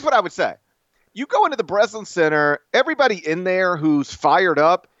 here's what I would say: you go into the Breslin Center, everybody in there who's fired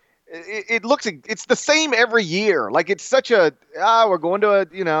up, it's the same every year. Like it's such we're going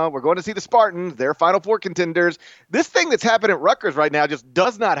to see the Spartans, they're Final Four contenders. This thing that's happening at Rutgers right now just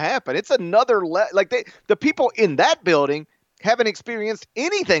does not happen. It's another the people in that building haven't experienced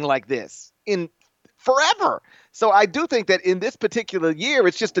anything like this in forever. So I do think that in this particular year,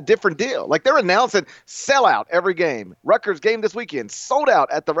 it's just a different deal. Like they're announcing sellout every game. Rutgers game this weekend, sold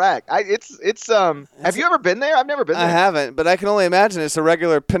out at the Rack. Have you ever been there? I've never been there. I haven't, but I can only imagine it's a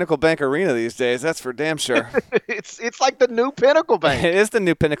regular Pinnacle Bank Arena these days. That's for damn sure. It's like the new Pinnacle Bank. It is the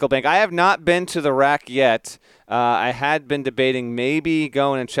new Pinnacle Bank. I have not been to the Rack yet. I had been debating maybe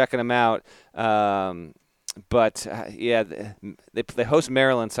going and checking them out. But they host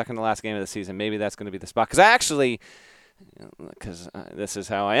Maryland second to last game of the season. Maybe that's going to be the spot. Because this is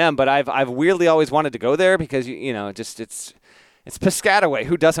how I am. But I've weirdly always wanted to go there because it's Piscataway.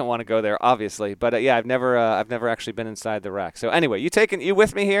 Who doesn't want to go there? Obviously. But I've never actually been inside the Rack. So anyway, you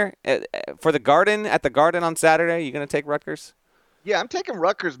with me here for the Garden at the Garden on Saturday? You going to take Rutgers? Yeah, I'm taking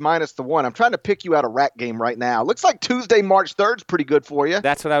Rutgers -1. I'm trying to pick you out a Rack game right now. Looks like Tuesday, March 3rd is pretty good for you.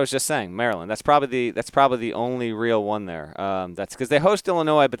 That's what I was just saying. Maryland. That's probably the only real one there. That's because they host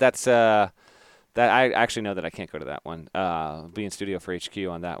Illinois, but that's that I actually know that I can't go to that one. Be in studio for HQ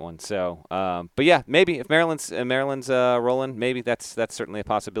on that one. So, but yeah, maybe if Maryland's rolling, maybe that's certainly a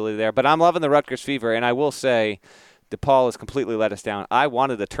possibility there. But I'm loving the Rutgers fever, and I will say, DePaul has completely let us down. I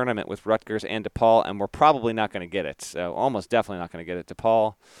wanted a tournament with Rutgers and DePaul, and we're probably not going to get it. So almost definitely not going to get it.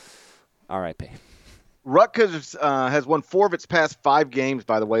 DePaul, R.I.P. Rutgers has won 4 of its past 5 games,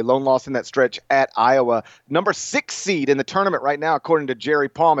 by the way. Lone loss in that stretch at Iowa. Number 6 seed in the tournament right now, according to Jerry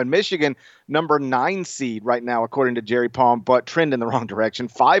Palm. And Michigan, number 9 seed right now, according to Jerry Palm, but trend in the wrong direction.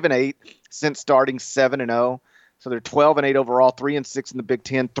 5-8 since starting 7-0. So they're 12-8 overall, 3-6 in the Big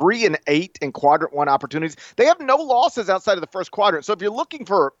Ten, 3-8 in Quadrant 1 opportunities. They have no losses outside of the first quadrant. So if you're looking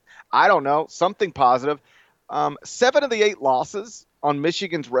for, something positive, 7 of the 8 losses on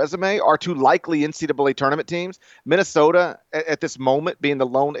Michigan's resume are to likely NCAA tournament teams. Minnesota, at this moment, being the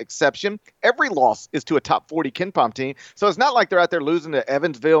lone exception. Every loss is to a top 40 KenPom team. So it's not like they're out there losing to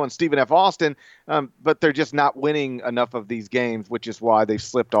Evansville and Stephen F. Austin, but they're just not winning enough of these games, which is why they've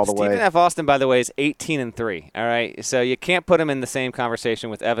slipped all the way. Stephen F. Austin, by the way, is 18-3. All right, so you can't put him in the same conversation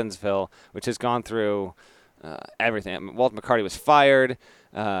with Evansville, which has gone through everything. Walter McCarty was fired,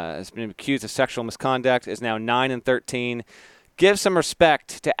 has been accused of sexual misconduct, is now 9-13. Give some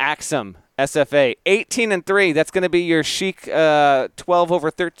respect to Axum, SFA. 18-3. That's going to be your chic 12/5,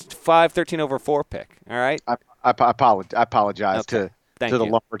 13/4 pick. All right. I apologize to the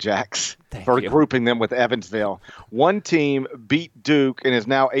Lumberjacks for grouping them with Evansville. One team beat Duke and is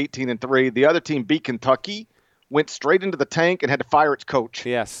now 18-3. The other team beat Kentucky, went straight into the tank, and had to fire its coach.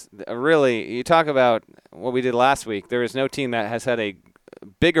 Yes, really. You talk about what we did last week. There is no team that has had a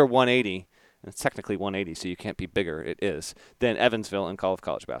bigger 180. It's technically 180, so you can't be bigger. It is than Evansville in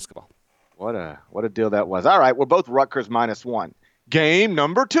college basketball. What a deal that was. All right, we're both Rutgers -1. Game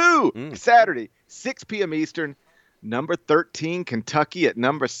number 2, Saturday, 6 p.m. Eastern. Number 13, Kentucky at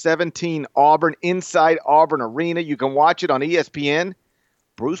number 17, Auburn, inside Auburn Arena. You can watch it on ESPN.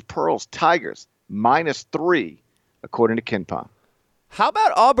 Bruce Pearl's Tigers -3, according to KenPom. How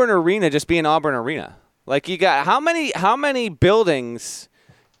about Auburn Arena just being Auburn Arena? Like you got how many buildings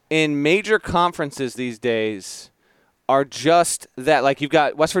in major conferences these days are just that? Like you've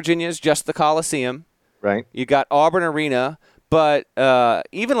got West Virginia's just the Coliseum. Right. You got Auburn Arena, but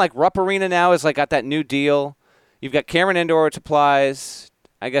even like Rupp Arena now is like got that new deal. You've got Cameron Indoor, which applies.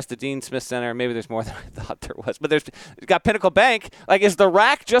 I guess the Dean Smith Center. Maybe there's more than I thought there was. But you've got Pinnacle Bank. Like, is the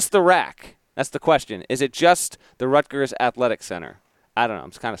Rack just the Rack? That's the question. Is it just the Rutgers Athletic Center? I don't know.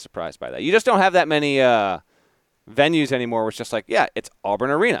 I'm kind of surprised by that. You just don't have that many venues anymore where it's just like, yeah, it's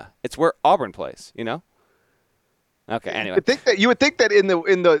Auburn Arena. It's where Auburn plays, you know? Okay, anyway. You would think that in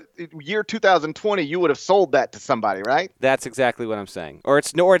the year 2020 you would have sold that to somebody, right? That's exactly what I'm saying. Or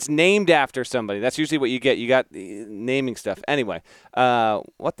it's named after somebody. That's usually what you get. You got naming stuff. Anyway,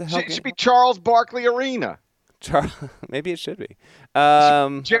 what the hell? It should be Charles Barkley Arena. Maybe it should be.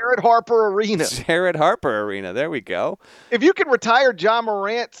 Jared Harper Arena. Jared Harper Arena. There we go. If you can retire John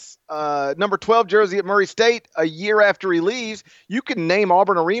Morant's number 12 jersey at Murray State a year after he leaves, you can name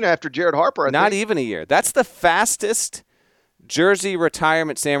Auburn Arena after Jared Harper. Not even a year. That's the fastest jersey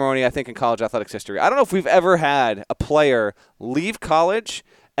retirement ceremony, I think, in college athletics history. I don't know if we've ever had a player leave college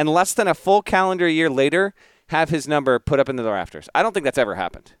and less than a full calendar year later have his number put up into the rafters. I don't think that's ever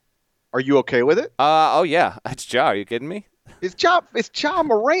happened. Are you okay with it? Oh, yeah. It's Ja. Are you kidding me? It's Ja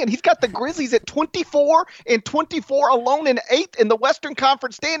Morant. He's got the Grizzlies at 24 and 24 alone in 8th in the Western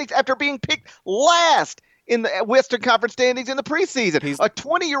Conference standings after being picked last in the Western Conference standings in the preseason. A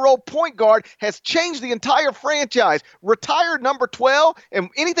 20-year-old point guard has changed the entire franchise. Retired number 12 and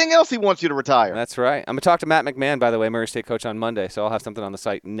anything else he wants you to retire. That's right. I'm going to talk to Matt McMahon, by the way, Murray State coach, on Monday, so I'll have something on the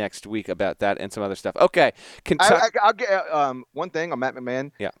site next week about that and some other stuff. Okay. I'll get one thing on Matt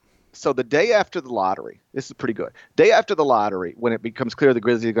McMahon. Yeah. So the day after the lottery, this is pretty good. Day after the lottery, when it becomes clear the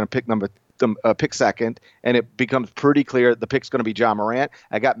Grizzlies are going to pick second, and it becomes pretty clear the pick's going to be Ja Morant,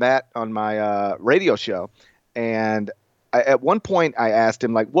 I got Matt on my radio show, and at one point I asked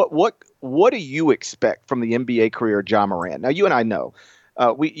him, like, what do you expect from the NBA career of Ja Morant? Now, you and I know,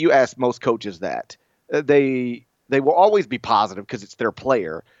 you ask most coaches that. They will always be positive because it's their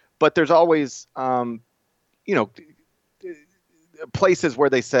player, but there's always, places where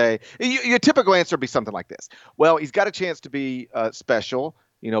they say your typical answer would be something like this. Well, he's got a chance to be special,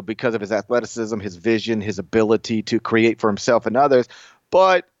 because of his athleticism, his vision, his ability to create for himself and others.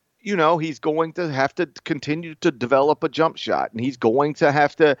 But, he's going to have to continue to develop a jump shot, and he's going to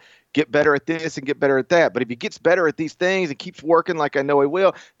have to get better at this and get better at that. But if he gets better at these things and keeps working like I know he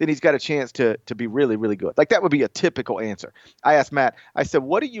will, then he's got a chance to be really, really good. Like, that would be a typical answer. I asked Matt, I said,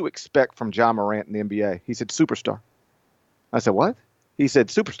 what do you expect from Ja Morant in the NBA? He said, superstar. I said, what? He said,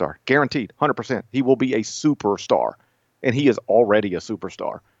 superstar, guaranteed, 100%. He will be a superstar, and he is already a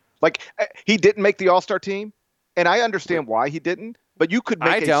superstar. Like, he didn't make the All-Star team, and I understand why he didn't, but you could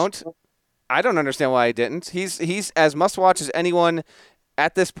make I don't understand why he didn't. He's as must-watch as anyone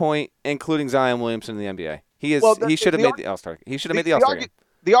at this point, including Zion Williamson in the NBA. He should have made the All-Star. He should have made the All-Star game.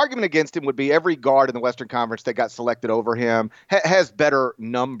 The argument against him would be every guard in the Western Conference that got selected over him has better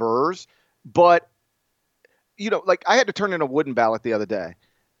numbers, but like, I had to turn in a wooden ballot the other day,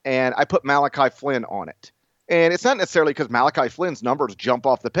 and I put Malachi Flynn on it. And it's not necessarily because Malachi Flynn's numbers jump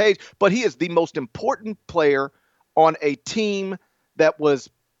off the page, but he is the most important player on a team that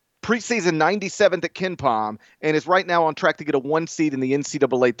was preseason 97th at KenPom and is right now on track to get a 1 seed in the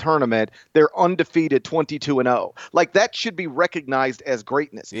NCAA tournament. They're undefeated 22-0. Like, that should be recognized as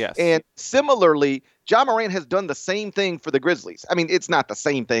greatness. Yes. And similarly, Ja Morant has done the same thing for the Grizzlies. I mean, it's not the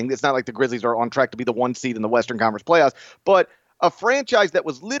same thing. It's not like the Grizzlies are on track to be the 1 seed in the Western Conference playoffs, but a franchise that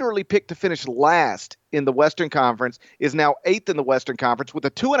was literally picked to finish last in the Western Conference is now 8th in the Western Conference with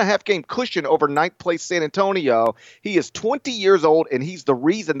a 2.5-game cushion over 9th place San Antonio. He is 20 years old, and he's the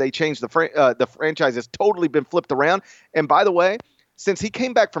reason they changed the franchise has totally been flipped around. And by the way, since he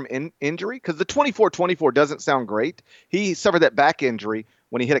came back from injury, because the 24-24 doesn't sound great, he suffered that back injury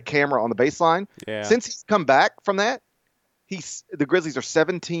when he hit a camera on the baseline. Yeah. Since he's come back from that, the Grizzlies are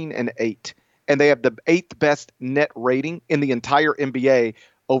 17-8. And they have the 8th best net rating in the entire NBA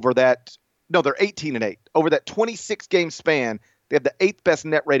over that. No, they're 18-8. Over that 26-game span, they have the 8th best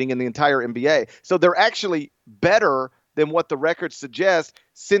net rating in the entire NBA. So they're actually better than what the records suggest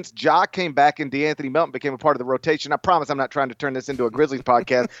since Ja came back and DeAnthony Melton became a part of the rotation. I promise I'm not trying to turn this into a Grizzlies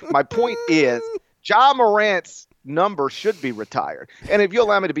podcast. My point is, Ja Morant's number should be retired. And if you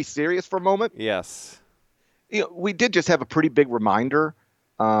allow me to be serious for a moment. Yes. We did just have a pretty big reminder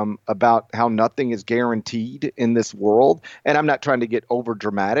about how nothing is guaranteed in this world. And I'm not trying to get over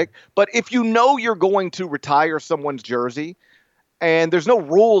dramatic, but if you know you're going to retire someone's jersey and there's no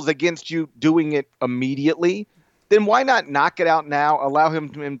rules against you doing it immediately, then why not knock it out now? Allow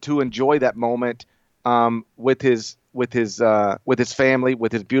him to enjoy that moment with his family,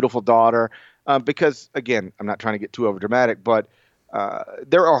 with his beautiful daughter. Because again, I'm not trying to get too over dramatic, but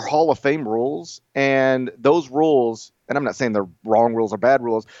there are Hall of Fame rules, and those rules, and I'm not saying they're wrong rules or bad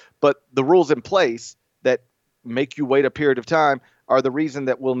rules, but the rules in place that make you wait a period of time are the reason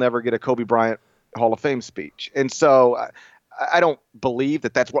that we'll never get a Kobe Bryant Hall of Fame speech. And so I don't believe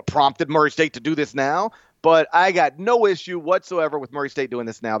that that's what prompted Murray State to do this now, but I got no issue whatsoever with Murray State doing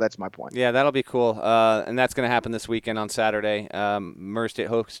this now. That's my point. Yeah, that'll be cool. And that's going to happen this weekend on Saturday. Murray State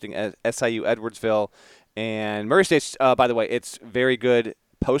hosting SIU Edwardsville. And Murray State's, by the way, it's very good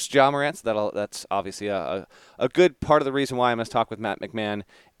post Ja Morant, so that's obviously a good part of the reason why I must talk with Matt McMahon,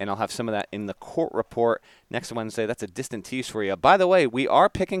 and I'll have some of that in the court report next Wednesday. That's a distant tease for you. By the way, we are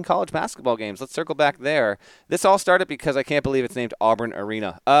picking college basketball games. Let's circle back there. This all started because I can't believe it's named Auburn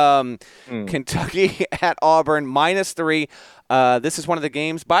Arena. Kentucky at Auburn, -3. This is one of the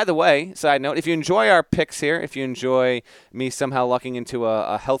games. By the way, side note, if you enjoy our picks here, if you enjoy me somehow lucking into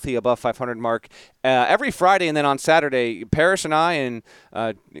a healthy above 500 mark, every Friday and then on Saturday, Parrish and I and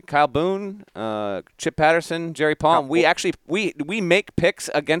Kyle Boone, Chip Patterson, Jerry Palm, we make picks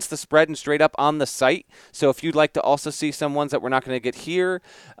against against the spread and straight up on the site. So if you'd like to also see some ones that we're not going to get here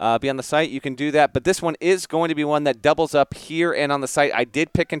be on the site, you can do that. But this one is going to be one that doubles up here and on the site. I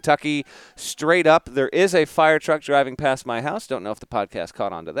did pick Kentucky straight up. There is a fire truck driving past my house. Don't know if the podcast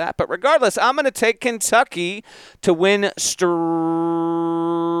caught on to that. But regardless, I'm going to take Kentucky to win straight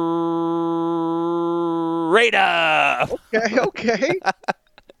up. Okay.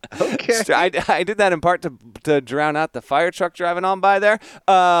 I did that in part to drown out the fire truck driving on by there.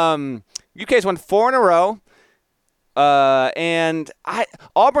 UK's won 4 in a row. And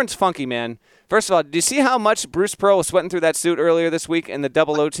Auburn's funky, man. First of all, did you see how much Bruce Pearl was sweating through that suit earlier this week in the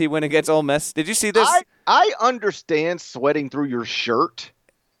double OT win against Ole Miss? Did you see this? I understand sweating through your shirt.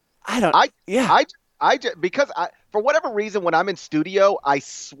 Because for whatever reason, when I'm in studio, I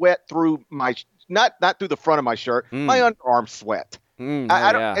sweat through my not through the front of my shirt, my underarm sweat.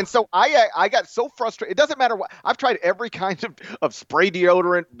 And so I got so frustrated. It doesn't matter what. I've tried every kind of spray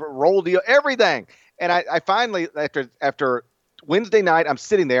deodorant, roll deodorant, everything. And I finally, after Wednesday night, I'm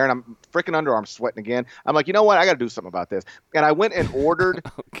sitting there and I'm freaking underarm sweating again. I'm like, you know what? I got to do something about this. And I went and ordered.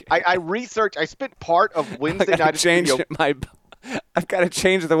 Okay. I researched. I spent part of Wednesday night. I've got to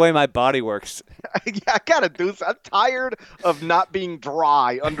change the way my body works. I got to do something. I'm tired of not being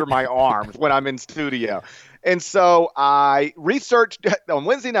dry under my arms when I'm in studio. And so I researched on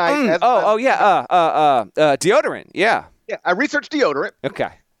Wednesday night. Deodorant. Yeah. Yeah, I researched deodorant.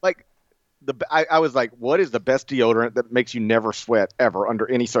 Okay. Like I was like, what is the best deodorant that makes you never sweat ever under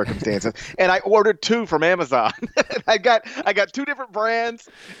any circumstances? And I ordered 2 from Amazon. I got 2 different brands,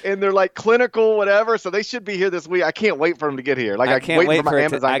 and they're like clinical, whatever. So they should be here this week. I can't wait for them to get here. Like I can't wait for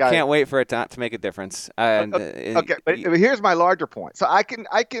Amazon. I can't wait for it to make a difference. Okay, but here's my larger point. So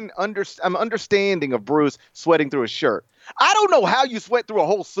I'm understanding of Bruce sweating through his shirt. I don't know how you sweat through a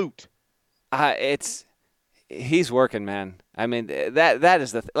whole suit. He's working, man. I mean, that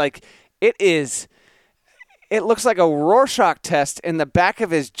is it looks like a Rorschach test in the back of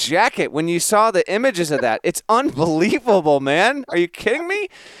his jacket when you saw the images of that. It's unbelievable, man. Are you kidding me?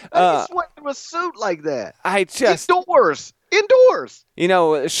 How do you sweat through a suit like that? Indoors. You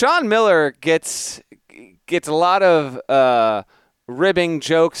know, Sean Miller gets a lot of ribbing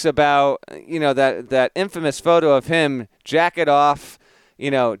jokes about, you know, that infamous photo of him jacket off, you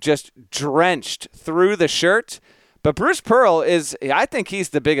know, just drenched through the shirt. But Bruce Pearl I think he's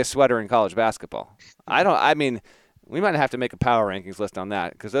the biggest sweater in college basketball. We might have to make a power rankings list on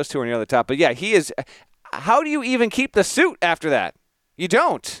that because those two are near the top. But yeah, he is. How do you even keep the suit after that? You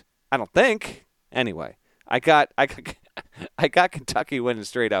don't. I don't think. Anyway, I got Kentucky winning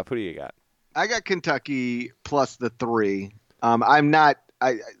straight up. Who do you got? I got Kentucky plus the 3.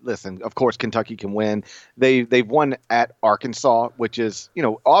 Listen, of course, Kentucky can win. They've won at Arkansas, which is, you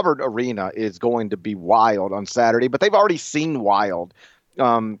know, Auburn Arena is going to be wild on Saturday, but they've already seen wild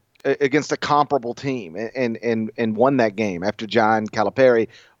against a comparable team and won that game after John Calipari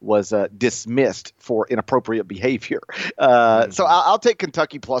was dismissed for inappropriate behavior. So I'll take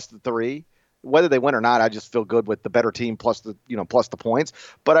Kentucky plus the 3. Whether they win or not, I just feel good with the better team plus the points.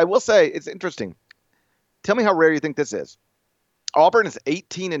 But I will say it's interesting. Tell me how rare you think this is. Auburn is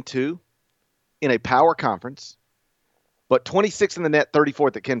 18-2 in a power conference, but 26th in the net,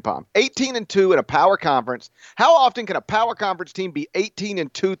 34th at KenPom. 18-2 in a power conference. How often can a power conference team be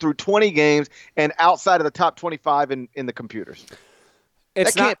 18-2 through 20 games and outside of the top 25 in the computers?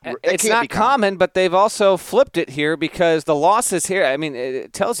 It's not common, but they've also flipped it here because the losses here, I mean,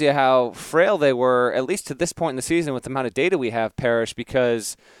 it tells you how frail they were, at least to this point in the season with the amount of data we have, Parrish,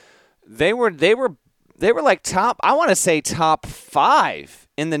 because they were like top 5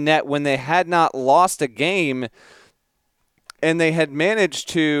 in the net when they had not lost a game, and they had managed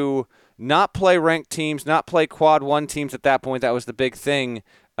to not play ranked teams, not play quad 1 teams at that point. That was the big thing.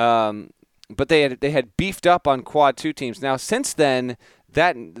 But they had beefed up on quad 2 teams. Now, since then,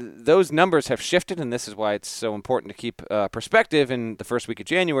 those numbers have shifted, and this is why it's so important to keep perspective in the first week of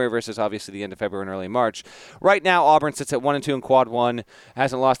January versus obviously the end of February and early March. Right now, Auburn sits at 1-2 in quad 1,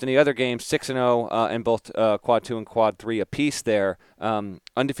 hasn't lost any other games, 6-0 in both quad 2 and quad 3 apiece there,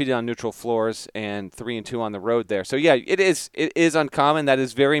 undefeated on neutral floors, and 3-2 on the road there. So yeah, it is uncommon. That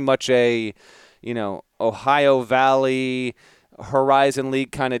is very much a, you know, Ohio Valley Horizon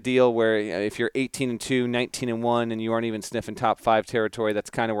League kind of deal where if you're 18-2, 19-1, and you aren't even sniffing top 5 territory,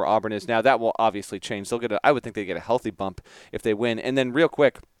 that's kind of where Auburn is now. That will obviously change. I would think they get a healthy bump if they win. And then real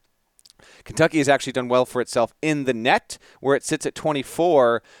quick, Kentucky has actually done well for itself in the net, where it sits at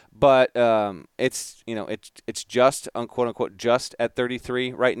 24, but it's it's just quote unquote just at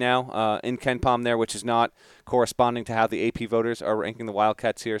 33 right now in KenPom there, which is not corresponding to how the AP voters are ranking the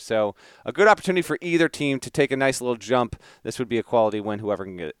Wildcats here. So a good opportunity for either team to take a nice little jump. This would be a quality win, whoever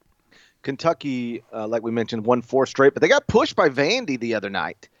can get it. Kentucky, like we mentioned, won 4 straight, but they got pushed by Vandy the other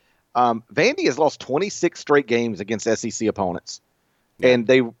night. Vandy has lost 26 straight games against SEC opponents. And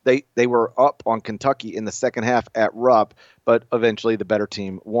they were up on Kentucky in the second half at Rupp, but eventually the better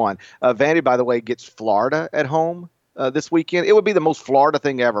team won. Vandy, by the way, gets Florida at home this weekend. It would be the most Florida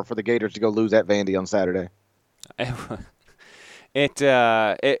thing ever for the Gators to go lose at Vandy on Saturday. It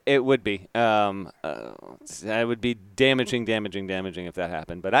would be. It would be damaging if that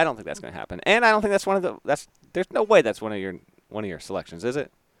happened. But I don't think that's going to happen. And I don't think there's no way that's one of your selections, is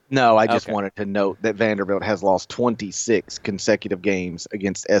it? No, I just wanted to note that Vanderbilt has lost 26 consecutive games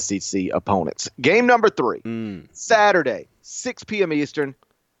against SEC opponents. Game number 3, Saturday, 6 p.m. Eastern.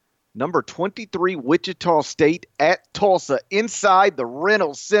 Number 23, Wichita State at Tulsa inside the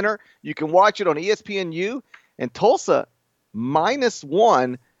Reynolds Center. You can watch it on ESPNU. And Tulsa,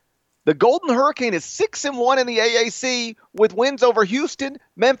 -1. The Golden Hurricane is 6-1 in the AAC with wins over Houston,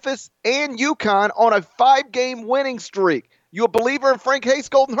 Memphis, and UConn on a 5-game winning streak. You a believer in Frank Hayes'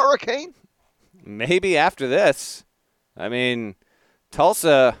 Golden Hurricane? Maybe after this. I mean,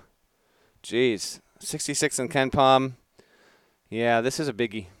 Tulsa, 66 in KenPom. Yeah, this is a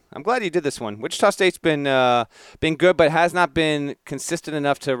biggie. I'm glad you did this one. Wichita State's been good, but has not been consistent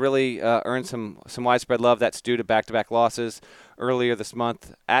enough to really earn some widespread love. That's due to back-to-back losses earlier this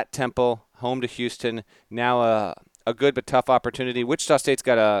month at Temple, home to Houston. Now a good but tough opportunity. Wichita State's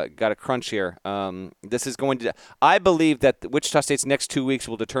got a crunch here. This is going to. I believe that Wichita State's next 2 weeks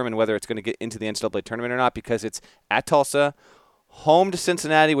will determine whether it's going to get into the NCAA tournament or not, because it's at Tulsa, home to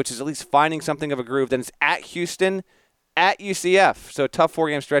Cincinnati, which is at least finding something of a groove. Then it's at Houston, at UCF. So a tough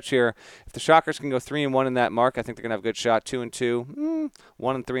 4-game stretch here. If the Shockers can go 3-1 in that mark, I think they're going to have a good shot. 2-2,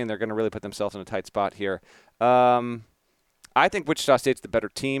 1-3, and they're going to really put themselves in a tight spot here. I think Wichita State's the better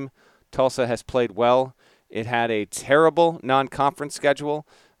team. Tulsa has played well. It had a terrible non-conference schedule.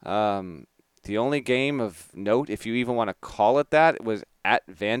 The only game of note, if you even want to call it that, was at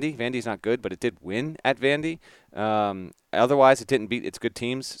Vandy. Vandy's not good, but it did win at Vandy. Otherwise, it didn't beat its good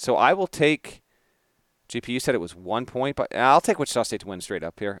teams. So I will take – GP, you said it was 1 point, but I'll take Wichita State to win straight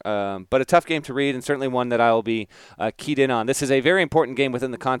up here. But a tough game to read, and certainly one that I will be keyed in on. This is a very important game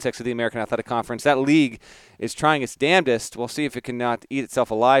within the context of the American Athletic Conference. That league is trying its damnedest. We'll see if it can not eat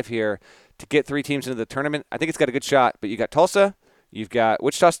itself alive here to get 3 teams into the tournament. I think it's got a good shot, but you got Tulsa, you've got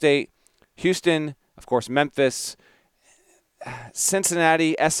Wichita State, Houston, of course, Memphis,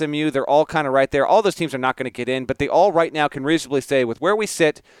 Cincinnati, SMU. They're all kind of right there. All those teams are not going to get in, but they all right now can reasonably say, with where we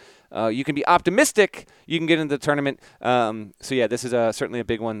sit, you can be optimistic you can get into the tournament. So, yeah, this is certainly a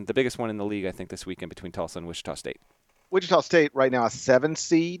big one, the biggest one in the league, I think, this weekend between Tulsa and Wichita State. Wichita State right now a 7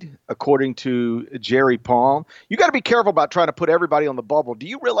 seed, according to Jerry Palm. You got to be careful about trying to put everybody on the bubble. Do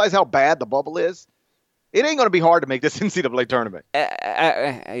you realize how bad the bubble is? It ain't going to be hard to make this NCAA tournament.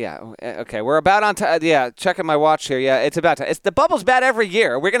 Yeah. Okay. We're about on time. Yeah. Checking my watch here. Yeah. It's about time. The bubble's bad every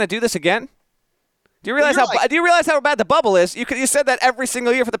year. We're going to do this again? Do you realize how bad the bubble is? You said that every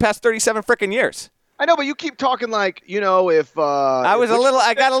single year for the past 37 freaking years. I know, but you keep talking like, if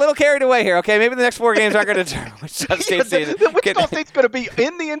I got a little carried away here. Okay, maybe the next 4 games aren't going to determine Wichita State season. Wichita State's going to be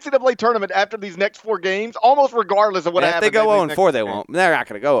in the NCAA tournament after these next 4 games, almost regardless of what happens. If they go 0-4, they won't. They're not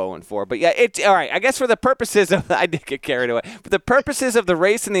going to go 0-4. But yeah, all right. I guess for the purposes of I did get carried away. For the purposes of the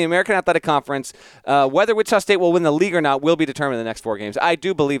race in the American Athletic Conference, whether Wichita State will win the league or not will be determined in the next 4 games. I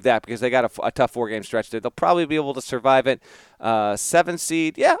do believe that because they got a tough 4-game stretch there. They'll probably be able to survive it. 7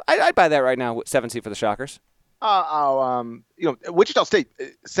 seed. Yeah, I'd buy that right now. 7 seed for the Shockers. Wichita State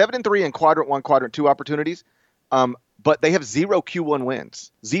 7-3 in quadrant 1, quadrant 2 opportunities, but they have 0 Q1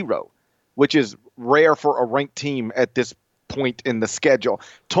 wins, 0, which is rare for a ranked team at this point in the schedule.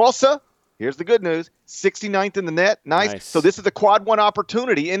 Tulsa, here's the good news: 69th in the net, nice. So this is a quad 1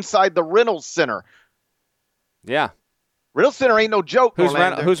 opportunity inside the Reynolds Center. Yeah, Reynolds Center ain't no joke.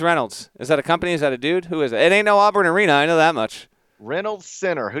 Who's Reynolds? Is that a company? Is that a dude? Who is it? It ain't no Auburn Arena. I know that much. Reynolds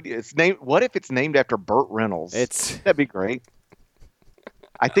Center. What if it's named after Burt Reynolds? That'd be great.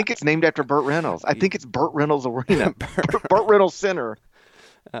 I think it's named after Burt Reynolds. I think it's Burt Reynolds Arena. Burt Reynolds Center.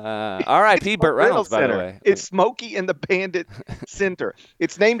 R.I.P. Burt Reynolds, by the way. It's Smokey and the Bandit Center.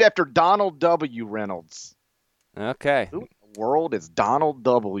 It's named after Donald W. Reynolds. Okay. Who in the world is Donald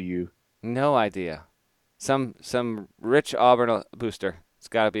W.? No idea. Some rich Auburn booster. It's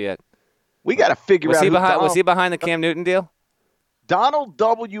got to be it. We got to figure out. Was he behind the Cam Newton deal? Donald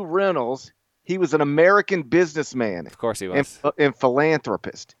W. Reynolds, he was an American businessman. Of course he was. And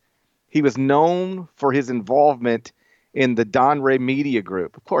philanthropist. he was known for his involvement in the Don Ray Media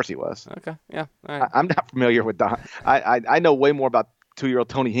Group. Of course he was. Okay, yeah, all right. I'm not familiar with Don. I know way more about 2-year-old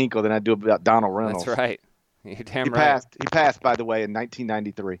Tony Hinkle than I do about Donald Reynolds. That's right. You're damn right. He passed, by the way, in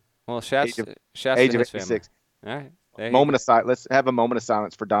 1993. Well, shouts age to of his 86. family. All right. Moment of silence. Let's have a moment of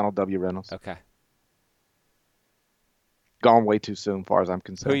silence for Donald W. Reynolds. Okay. Gone way too soon, as far as I'm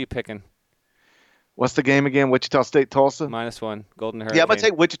concerned. Who are you picking? What's the game again? Wichita State, Tulsa? -1. Golden Hurricane. Yeah, I'm going to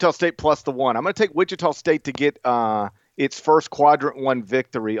take Wichita State plus the 1. I'm going to take Wichita State to get its first Quadrant 1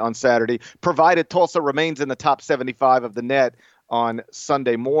 victory on Saturday, provided Tulsa remains in the top 75 of the net on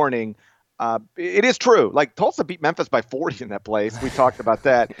Sunday morning. It is true. Like, Tulsa beat Memphis by 40 in that place. We talked about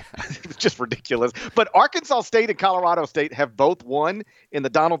that. It's just ridiculous. But Arkansas State and Colorado State have both won in the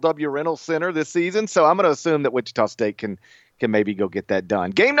Donald W. Reynolds Center this season, so I'm going to assume that Wichita State can maybe go get that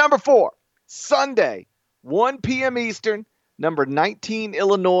done. Game number 4, Sunday, 1 p.m. Eastern, number 19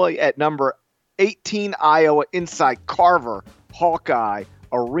 Illinois at number 18 Iowa inside Carver Hawkeye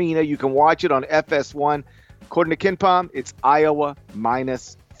Arena. You can watch it on FS1. According to KenPom, it's Iowa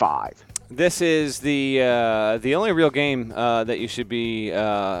 -5. This is the only real game that you should be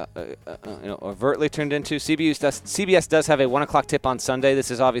overtly tuned into. CBS does have a 1 o'clock tip on Sunday. This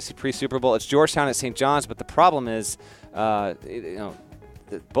is obviously pre-Super Bowl. It's Georgetown at St. John's, but the problem is,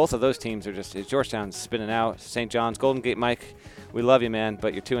 both of those teams are just Georgetown's spinning out. St. John's, Golden Gate Mike, we love you, man,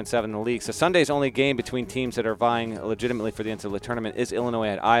 but you're 2-7 in the league. So Sunday's only game between teams that are vying legitimately for the NCAA tournament is Illinois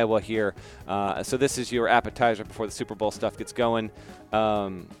at Iowa here. So this is your appetizer before the Super Bowl stuff gets going.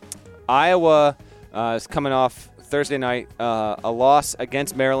 Iowa is coming off Thursday night a loss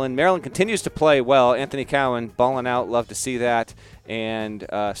against Maryland. Maryland continues to play well. Anthony Cowan balling out. Love to see that. And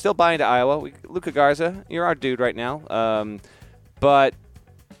still buying to Iowa. Luka Garza, you're our dude right now. But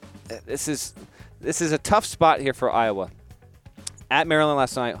this is a tough spot here for Iowa. At Maryland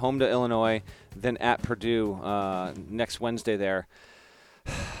last night, home to Illinois, then at Purdue next Wednesday there.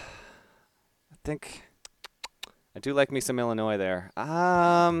 I think I do like me some Illinois there.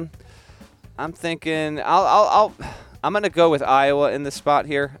 I'm thinking I'm going to go with Iowa in this spot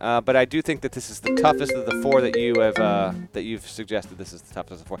here, but I do think that this is the toughest of the 4 that you've suggested. This is the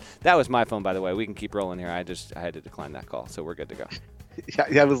toughest of the 4. That was my phone, by the way. We can keep rolling here. I had to decline that call, so we're good to go.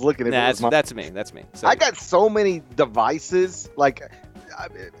 Yeah, I was looking at it. That's me. So, I got so many devices. Like,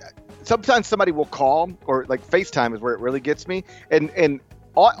 sometimes somebody will call, or like FaceTime is where it really gets me. And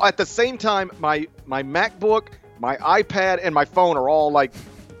at the same time, my MacBook, my iPad, and my phone are all like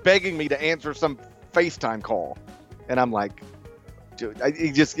begging me to answer some FaceTime call. And I'm like, dude,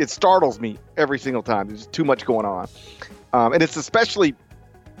 it startles me every single time. There's just too much going on. And it's especially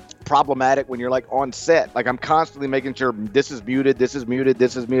problematic when you're like on set. Like, I'm constantly making sure this is muted, this is muted,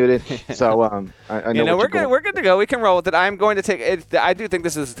 this is muted. So I know we're good to go. We can roll with it. I'm going to take it. I do think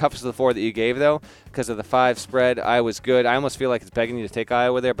this is the toughest of the 4 that you gave, though, because of the 5 spread. Iowa's good. I almost feel like it's begging you to take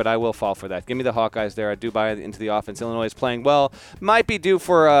Iowa there, but I will fall for that. Give me the Hawkeyes there. I do buy into the offense. Illinois is playing well. Might be due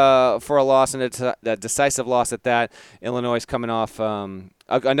for a loss, and a decisive loss at that. Illinois is coming off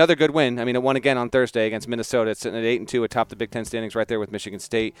another good win. I mean, it won again on Thursday against Minnesota. It's sitting at 8-2 atop the Big Ten standings, right there with Michigan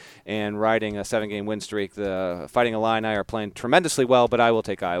State, and riding a 7-game win streak. The Fighting Illini are playing tremendously well, but I will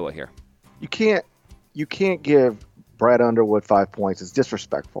take Iowa here. You can't give Brad Underwood 5 points. It's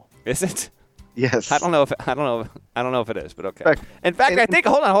disrespectful. Is it? Yes. I don't know if it is, but okay. In fact, I think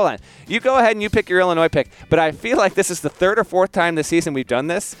hold on. You go ahead and you pick your Illinois pick, but I feel like this is the 3rd or 4th time this season we've done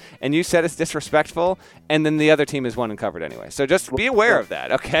this, and you said it's disrespectful, and then the other team has won and covered anyway. So just be aware of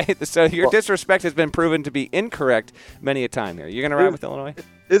that, okay? So your disrespect has been proven to be incorrect many a time here. You're going to ride with Illinois?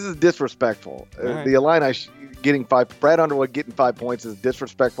 This is disrespectful. Right. The Illini getting 5. Brad Underwood getting 5 points is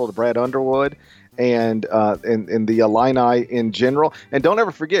disrespectful to Brad Underwood and the Illini in general. And don't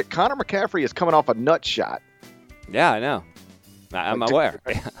ever forget, Connor McCaffrey is coming off a nut shot. Yeah, I know. I'm aware.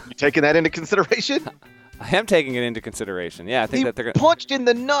 You taking that into consideration? I am taking it into consideration. Yeah, I think that they're going to punched in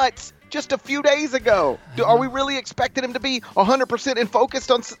the nuts just a few days ago. Are we really expecting him to be 100% and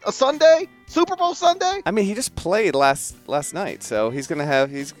focused on a Sunday, Super Bowl Sunday? I mean, he just played last night, so he's going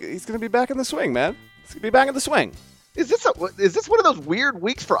to be back in the swing, man. He's going to be back in the swing. Is this one of those weird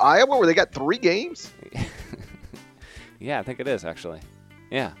weeks for Iowa where they got 3 games? Yeah, I think it is, actually.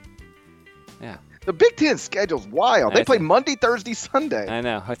 Yeah. The Big Ten schedule's wild. They play Monday, Thursday, Sunday. I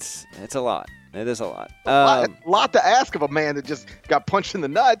know. It's a lot. It is a lot. A lot to ask of a man that just got punched in the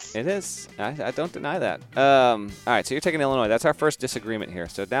nuts. It is. I don't deny that. All right, so you're taking Illinois. That's our first disagreement here.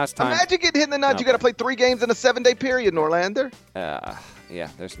 So now it's time. Imagine getting hit in the nuts. Okay. You got to play 3 games in a 7-day period, Norlander. Yeah,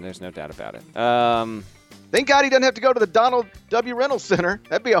 there's no doubt about it. Thank God he doesn't have to go to the Donald W. Reynolds Center.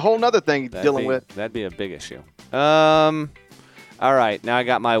 That'd be a whole nother thing dealing with. That'd be a big issue. All All right, now I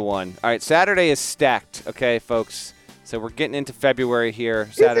got my one. All right, Saturday is stacked, okay, folks? So we're getting into February here.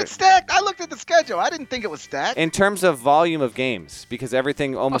 Is it stacked? I looked at the schedule. I didn't think it was stacked. In terms of volume of games, because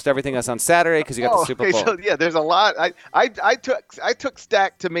almost everything is on Saturday because you got the Super Bowl. So yeah, there's a lot. I took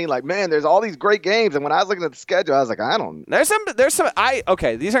stacked to mean like, man, there's all these great games, and when I was looking at the schedule, I was like, I don't. There's some.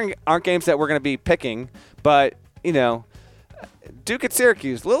 Okay, these aren't games that we're going to be picking, but Duke at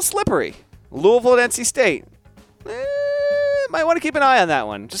Syracuse, a little slippery. Louisville at NC State. Might want to keep an eye on that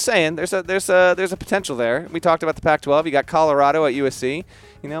one. Just saying, there's a potential there. We talked about the Pac-12. You got Colorado at USC.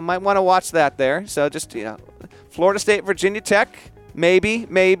 Might want to watch that there. So just Florida State, Virginia Tech, maybe.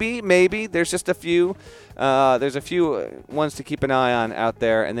 There's just a few. There's a few ones to keep an eye on out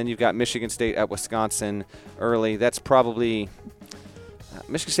there, and then you've got Michigan State at Wisconsin early. That's probably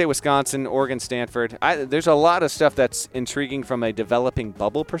Michigan State, Wisconsin, Oregon, Stanford. There's a lot of stuff that's intriguing from a developing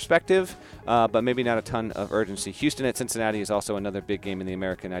bubble perspective, but maybe not a ton of urgency. Houston at Cincinnati is also another big game in the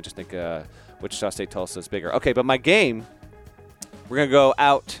American. I just think Wichita State, Tulsa is bigger. Okay, but my game, we're going to go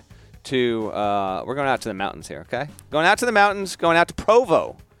out to the mountains here, okay? Going out to the mountains, going out to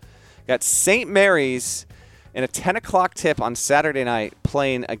Provo. Got St. Mary's in a 10 o'clock tip on Saturday night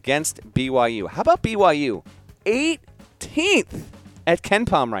playing against BYU. How about BYU? 18th at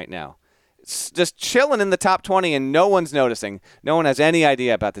KenPom right now. It's just chilling in the top 20, and no one's noticing. No one has any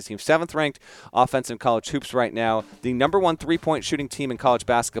idea about this team. 7th-ranked offense in college hoops right now. The number one three-point shooting team in college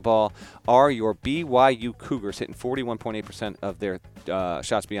basketball are your BYU Cougars, hitting 41.8% of their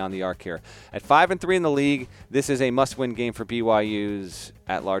shots beyond the arc here. At 5-3 in the league, this is a must-win game for BYU's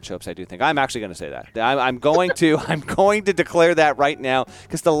at-large hopes, I do think. I'm actually going to say that. I'm going to declare that right now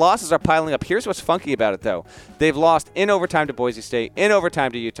because the losses are piling up. Here's what's funky about it, though. They've lost in overtime to Boise State, in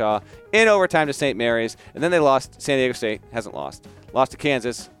overtime to Utah, in overtime to St. Mary's, and then they lost. San Diego State hasn't lost. Lost to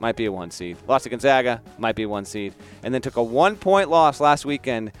Kansas, might be a 1 seed. Lost to Gonzaga, might be a 1 seed. And then took a 1-point loss last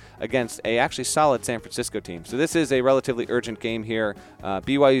weekend against a actually solid San Francisco team. So this is a relatively urgent game here.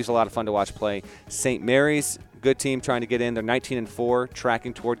 BYU's a lot of fun to watch play. St. Mary's, good team trying to get in. They're 19-4,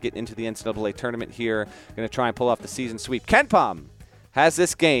 tracking toward getting into the NCAA tournament here. Going to try and pull off the season sweep. KenPom has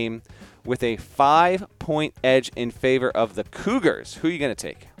this game with a 5-point edge in favor of the Cougars. Who are you going to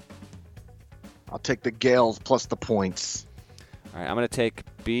take? I'll take the Gales plus the points. All right, I'm going to take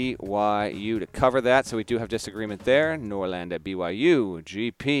BYU to cover that, so we do have disagreement there. Norland at BYU,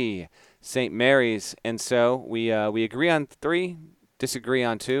 GP, St. Mary's, and so we agree on 3, disagree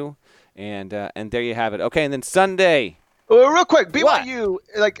on 2, and there you have it. Okay, and then Sunday. Real quick, BYU,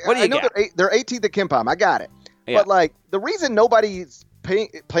 what do you got? They're 18th at KenPom. I got it, yeah. But the reason nobody's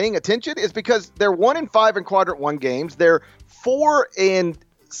paying attention is because they're 1-5 in Quadrant 1 games. They're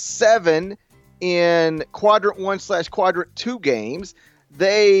 4-7. In Quadrant 1/Quadrant 2 games.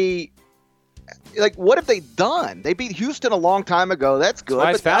 What have they done? They beat Houston a long time ago. That's good. That's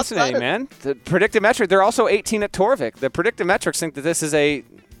why it's fascinating, man. The predictive metric, they're also 18 at Torvik. The predictive metrics think that this is an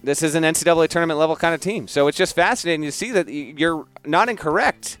NCAA tournament level kind of team. So it's just fascinating to see that you're not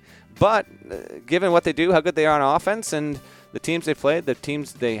incorrect. But given what they do, how good they are on offense, and the teams they played, the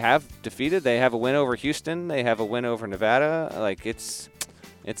teams they have defeated, they have a win over Houston, they have a win over Nevada.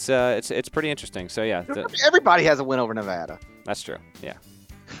 It's pretty interesting. So yeah, everybody has a win over Nevada. That's true. Yeah,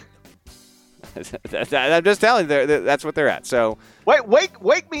 I'm just telling you, that's what they're at. So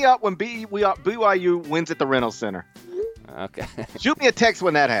wake me up when BYU wins at the Reynolds Center. Okay. Shoot me a text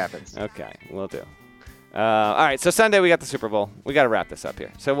when that happens. Okay, we'll do. All right. So Sunday we got the Super Bowl. We got to wrap this up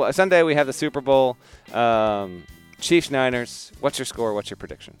here. So Sunday we have the Super Bowl. Chiefs Niners. What's your score? What's your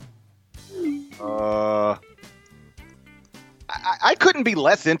prediction? I couldn't be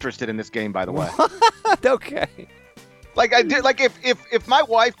less interested in this game, by the way. Okay. If my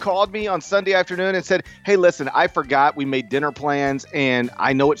wife called me on Sunday afternoon and said, "Hey, listen, I forgot we made dinner plans, and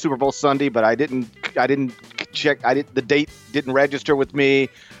I know it's Super Bowl Sunday, but I didn't check. The date didn't register with me.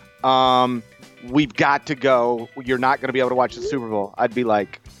 We've got to go. You're not going to be able to watch the Super Bowl." I'd be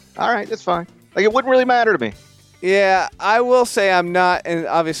like, "All right, that's fine." It wouldn't really matter to me. Yeah, I will say I'm not, and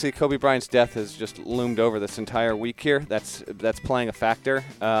obviously Kobe Bryant's death has just loomed over this entire week here. That's playing a factor.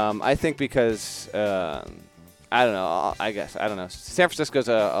 I think because I don't know. I don't know. San Francisco's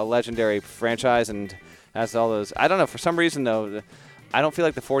a legendary franchise and has all those. I don't know. For some reason though, I don't feel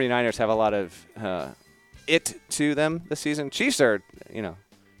like the 49ers have a lot of it to them this season. Chiefs are,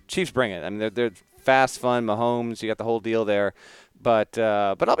 Chiefs bring it. I mean, they're fast, fun. Mahomes, you got the whole deal there. But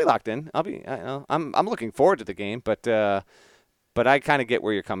I'll be locked in. I'm looking forward to the game, but I kind of get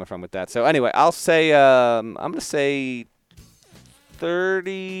where you're coming from with that. So anyway, I'll say I'm going to say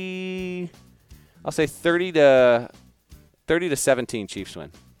 30. I'll say 30 to 17 Chiefs win.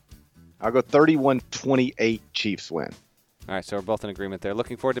 I'll go 31-28 Chiefs win. All right, so we're both in agreement there.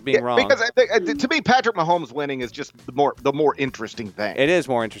 Looking forward to being wrong. Because to me, Patrick Mahomes winning is just the more interesting thing. It is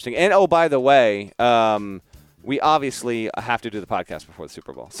more interesting. And, oh, by the way, we obviously have to do the podcast before the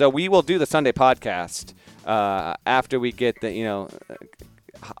Super Bowl. So we will do the Sunday podcast after we get the,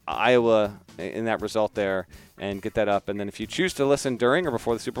 Iowa in that result there and get that up. And then if you choose to listen during or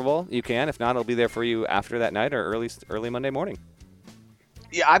before the Super Bowl, you can. If not, it'll be there for you after that night or early Monday morning.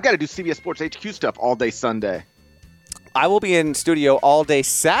 Yeah, I've got to do CBS Sports HQ stuff all day Sunday. I will be in studio all day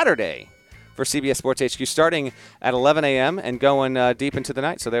Saturday for CBS Sports HQ, starting at 11 a.m. and going deep into the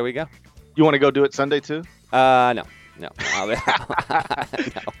night. So there we go. You want to go do it Sunday too? No. No.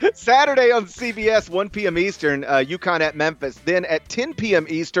 Saturday on CBS, 1 p.m. Eastern, UConn at Memphis. Then at 10 p.m.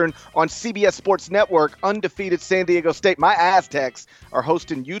 Eastern on CBS Sports Network, undefeated San Diego State. My Aztecs are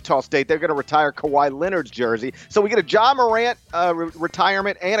hosting Utah State. They're going to retire Kawhi Leonard's jersey. So we get a Ja Morant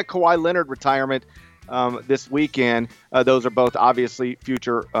retirement and a Kawhi Leonard retirement this weekend. Those are both obviously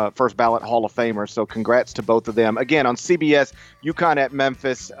future first ballot Hall of Famers. So congrats to both of them. Again, on CBS, UConn at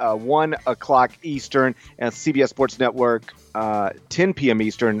Memphis, 1 o'clock Eastern, and CBS Sports Network, 10 p.m.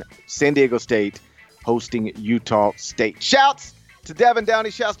 Eastern, San Diego State hosting Utah State. Shouts to Devin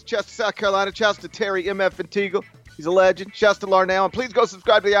Downey. Shouts to Chester, South Carolina. Shouts to Terry M.F. Antigua. He's a legend. Shouts to Larnell. And please go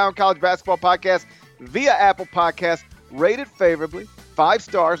subscribe to the Eye on College Basketball Podcast via Apple Podcasts. Rated favorably. 5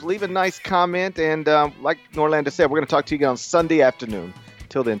 stars. Leave a nice comment. And like Norlander said, we're going to talk to you again on Sunday afternoon.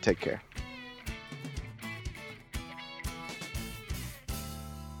 Till then, take care.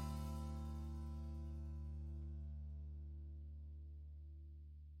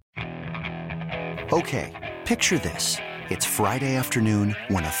 Okay, picture this. It's Friday afternoon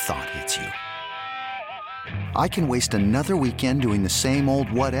when a thought hits you. I can waste another weekend doing the same old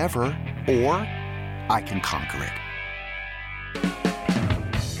whatever, or I can conquer it.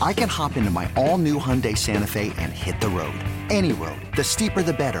 I can hop into my all-new Hyundai Santa Fe and hit the road. Any road. The steeper,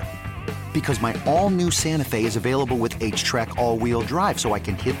 the better. Because my all-new Santa Fe is available with H-Track all-wheel drive, so I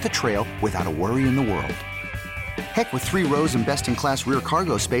can hit the trail without a worry in the world. Heck, with 3 rows and best-in-class rear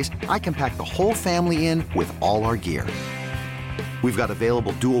cargo space, I can pack the whole family in with all our gear. We've got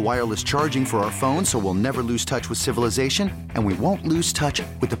available dual wireless charging for our phones, so we'll never lose touch with civilization, and we won't lose touch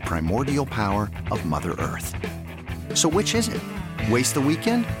with the primordial power of Mother Earth. So which is it? Waste the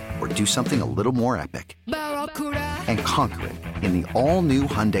weekend or do something a little more epic? And conquer it in the all-new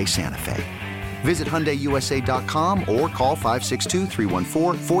Hyundai Santa Fe. Visit HyundaiUSA.com or call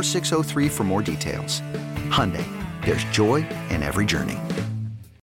 562-314-4603 for more details. Hyundai, there's joy in every journey.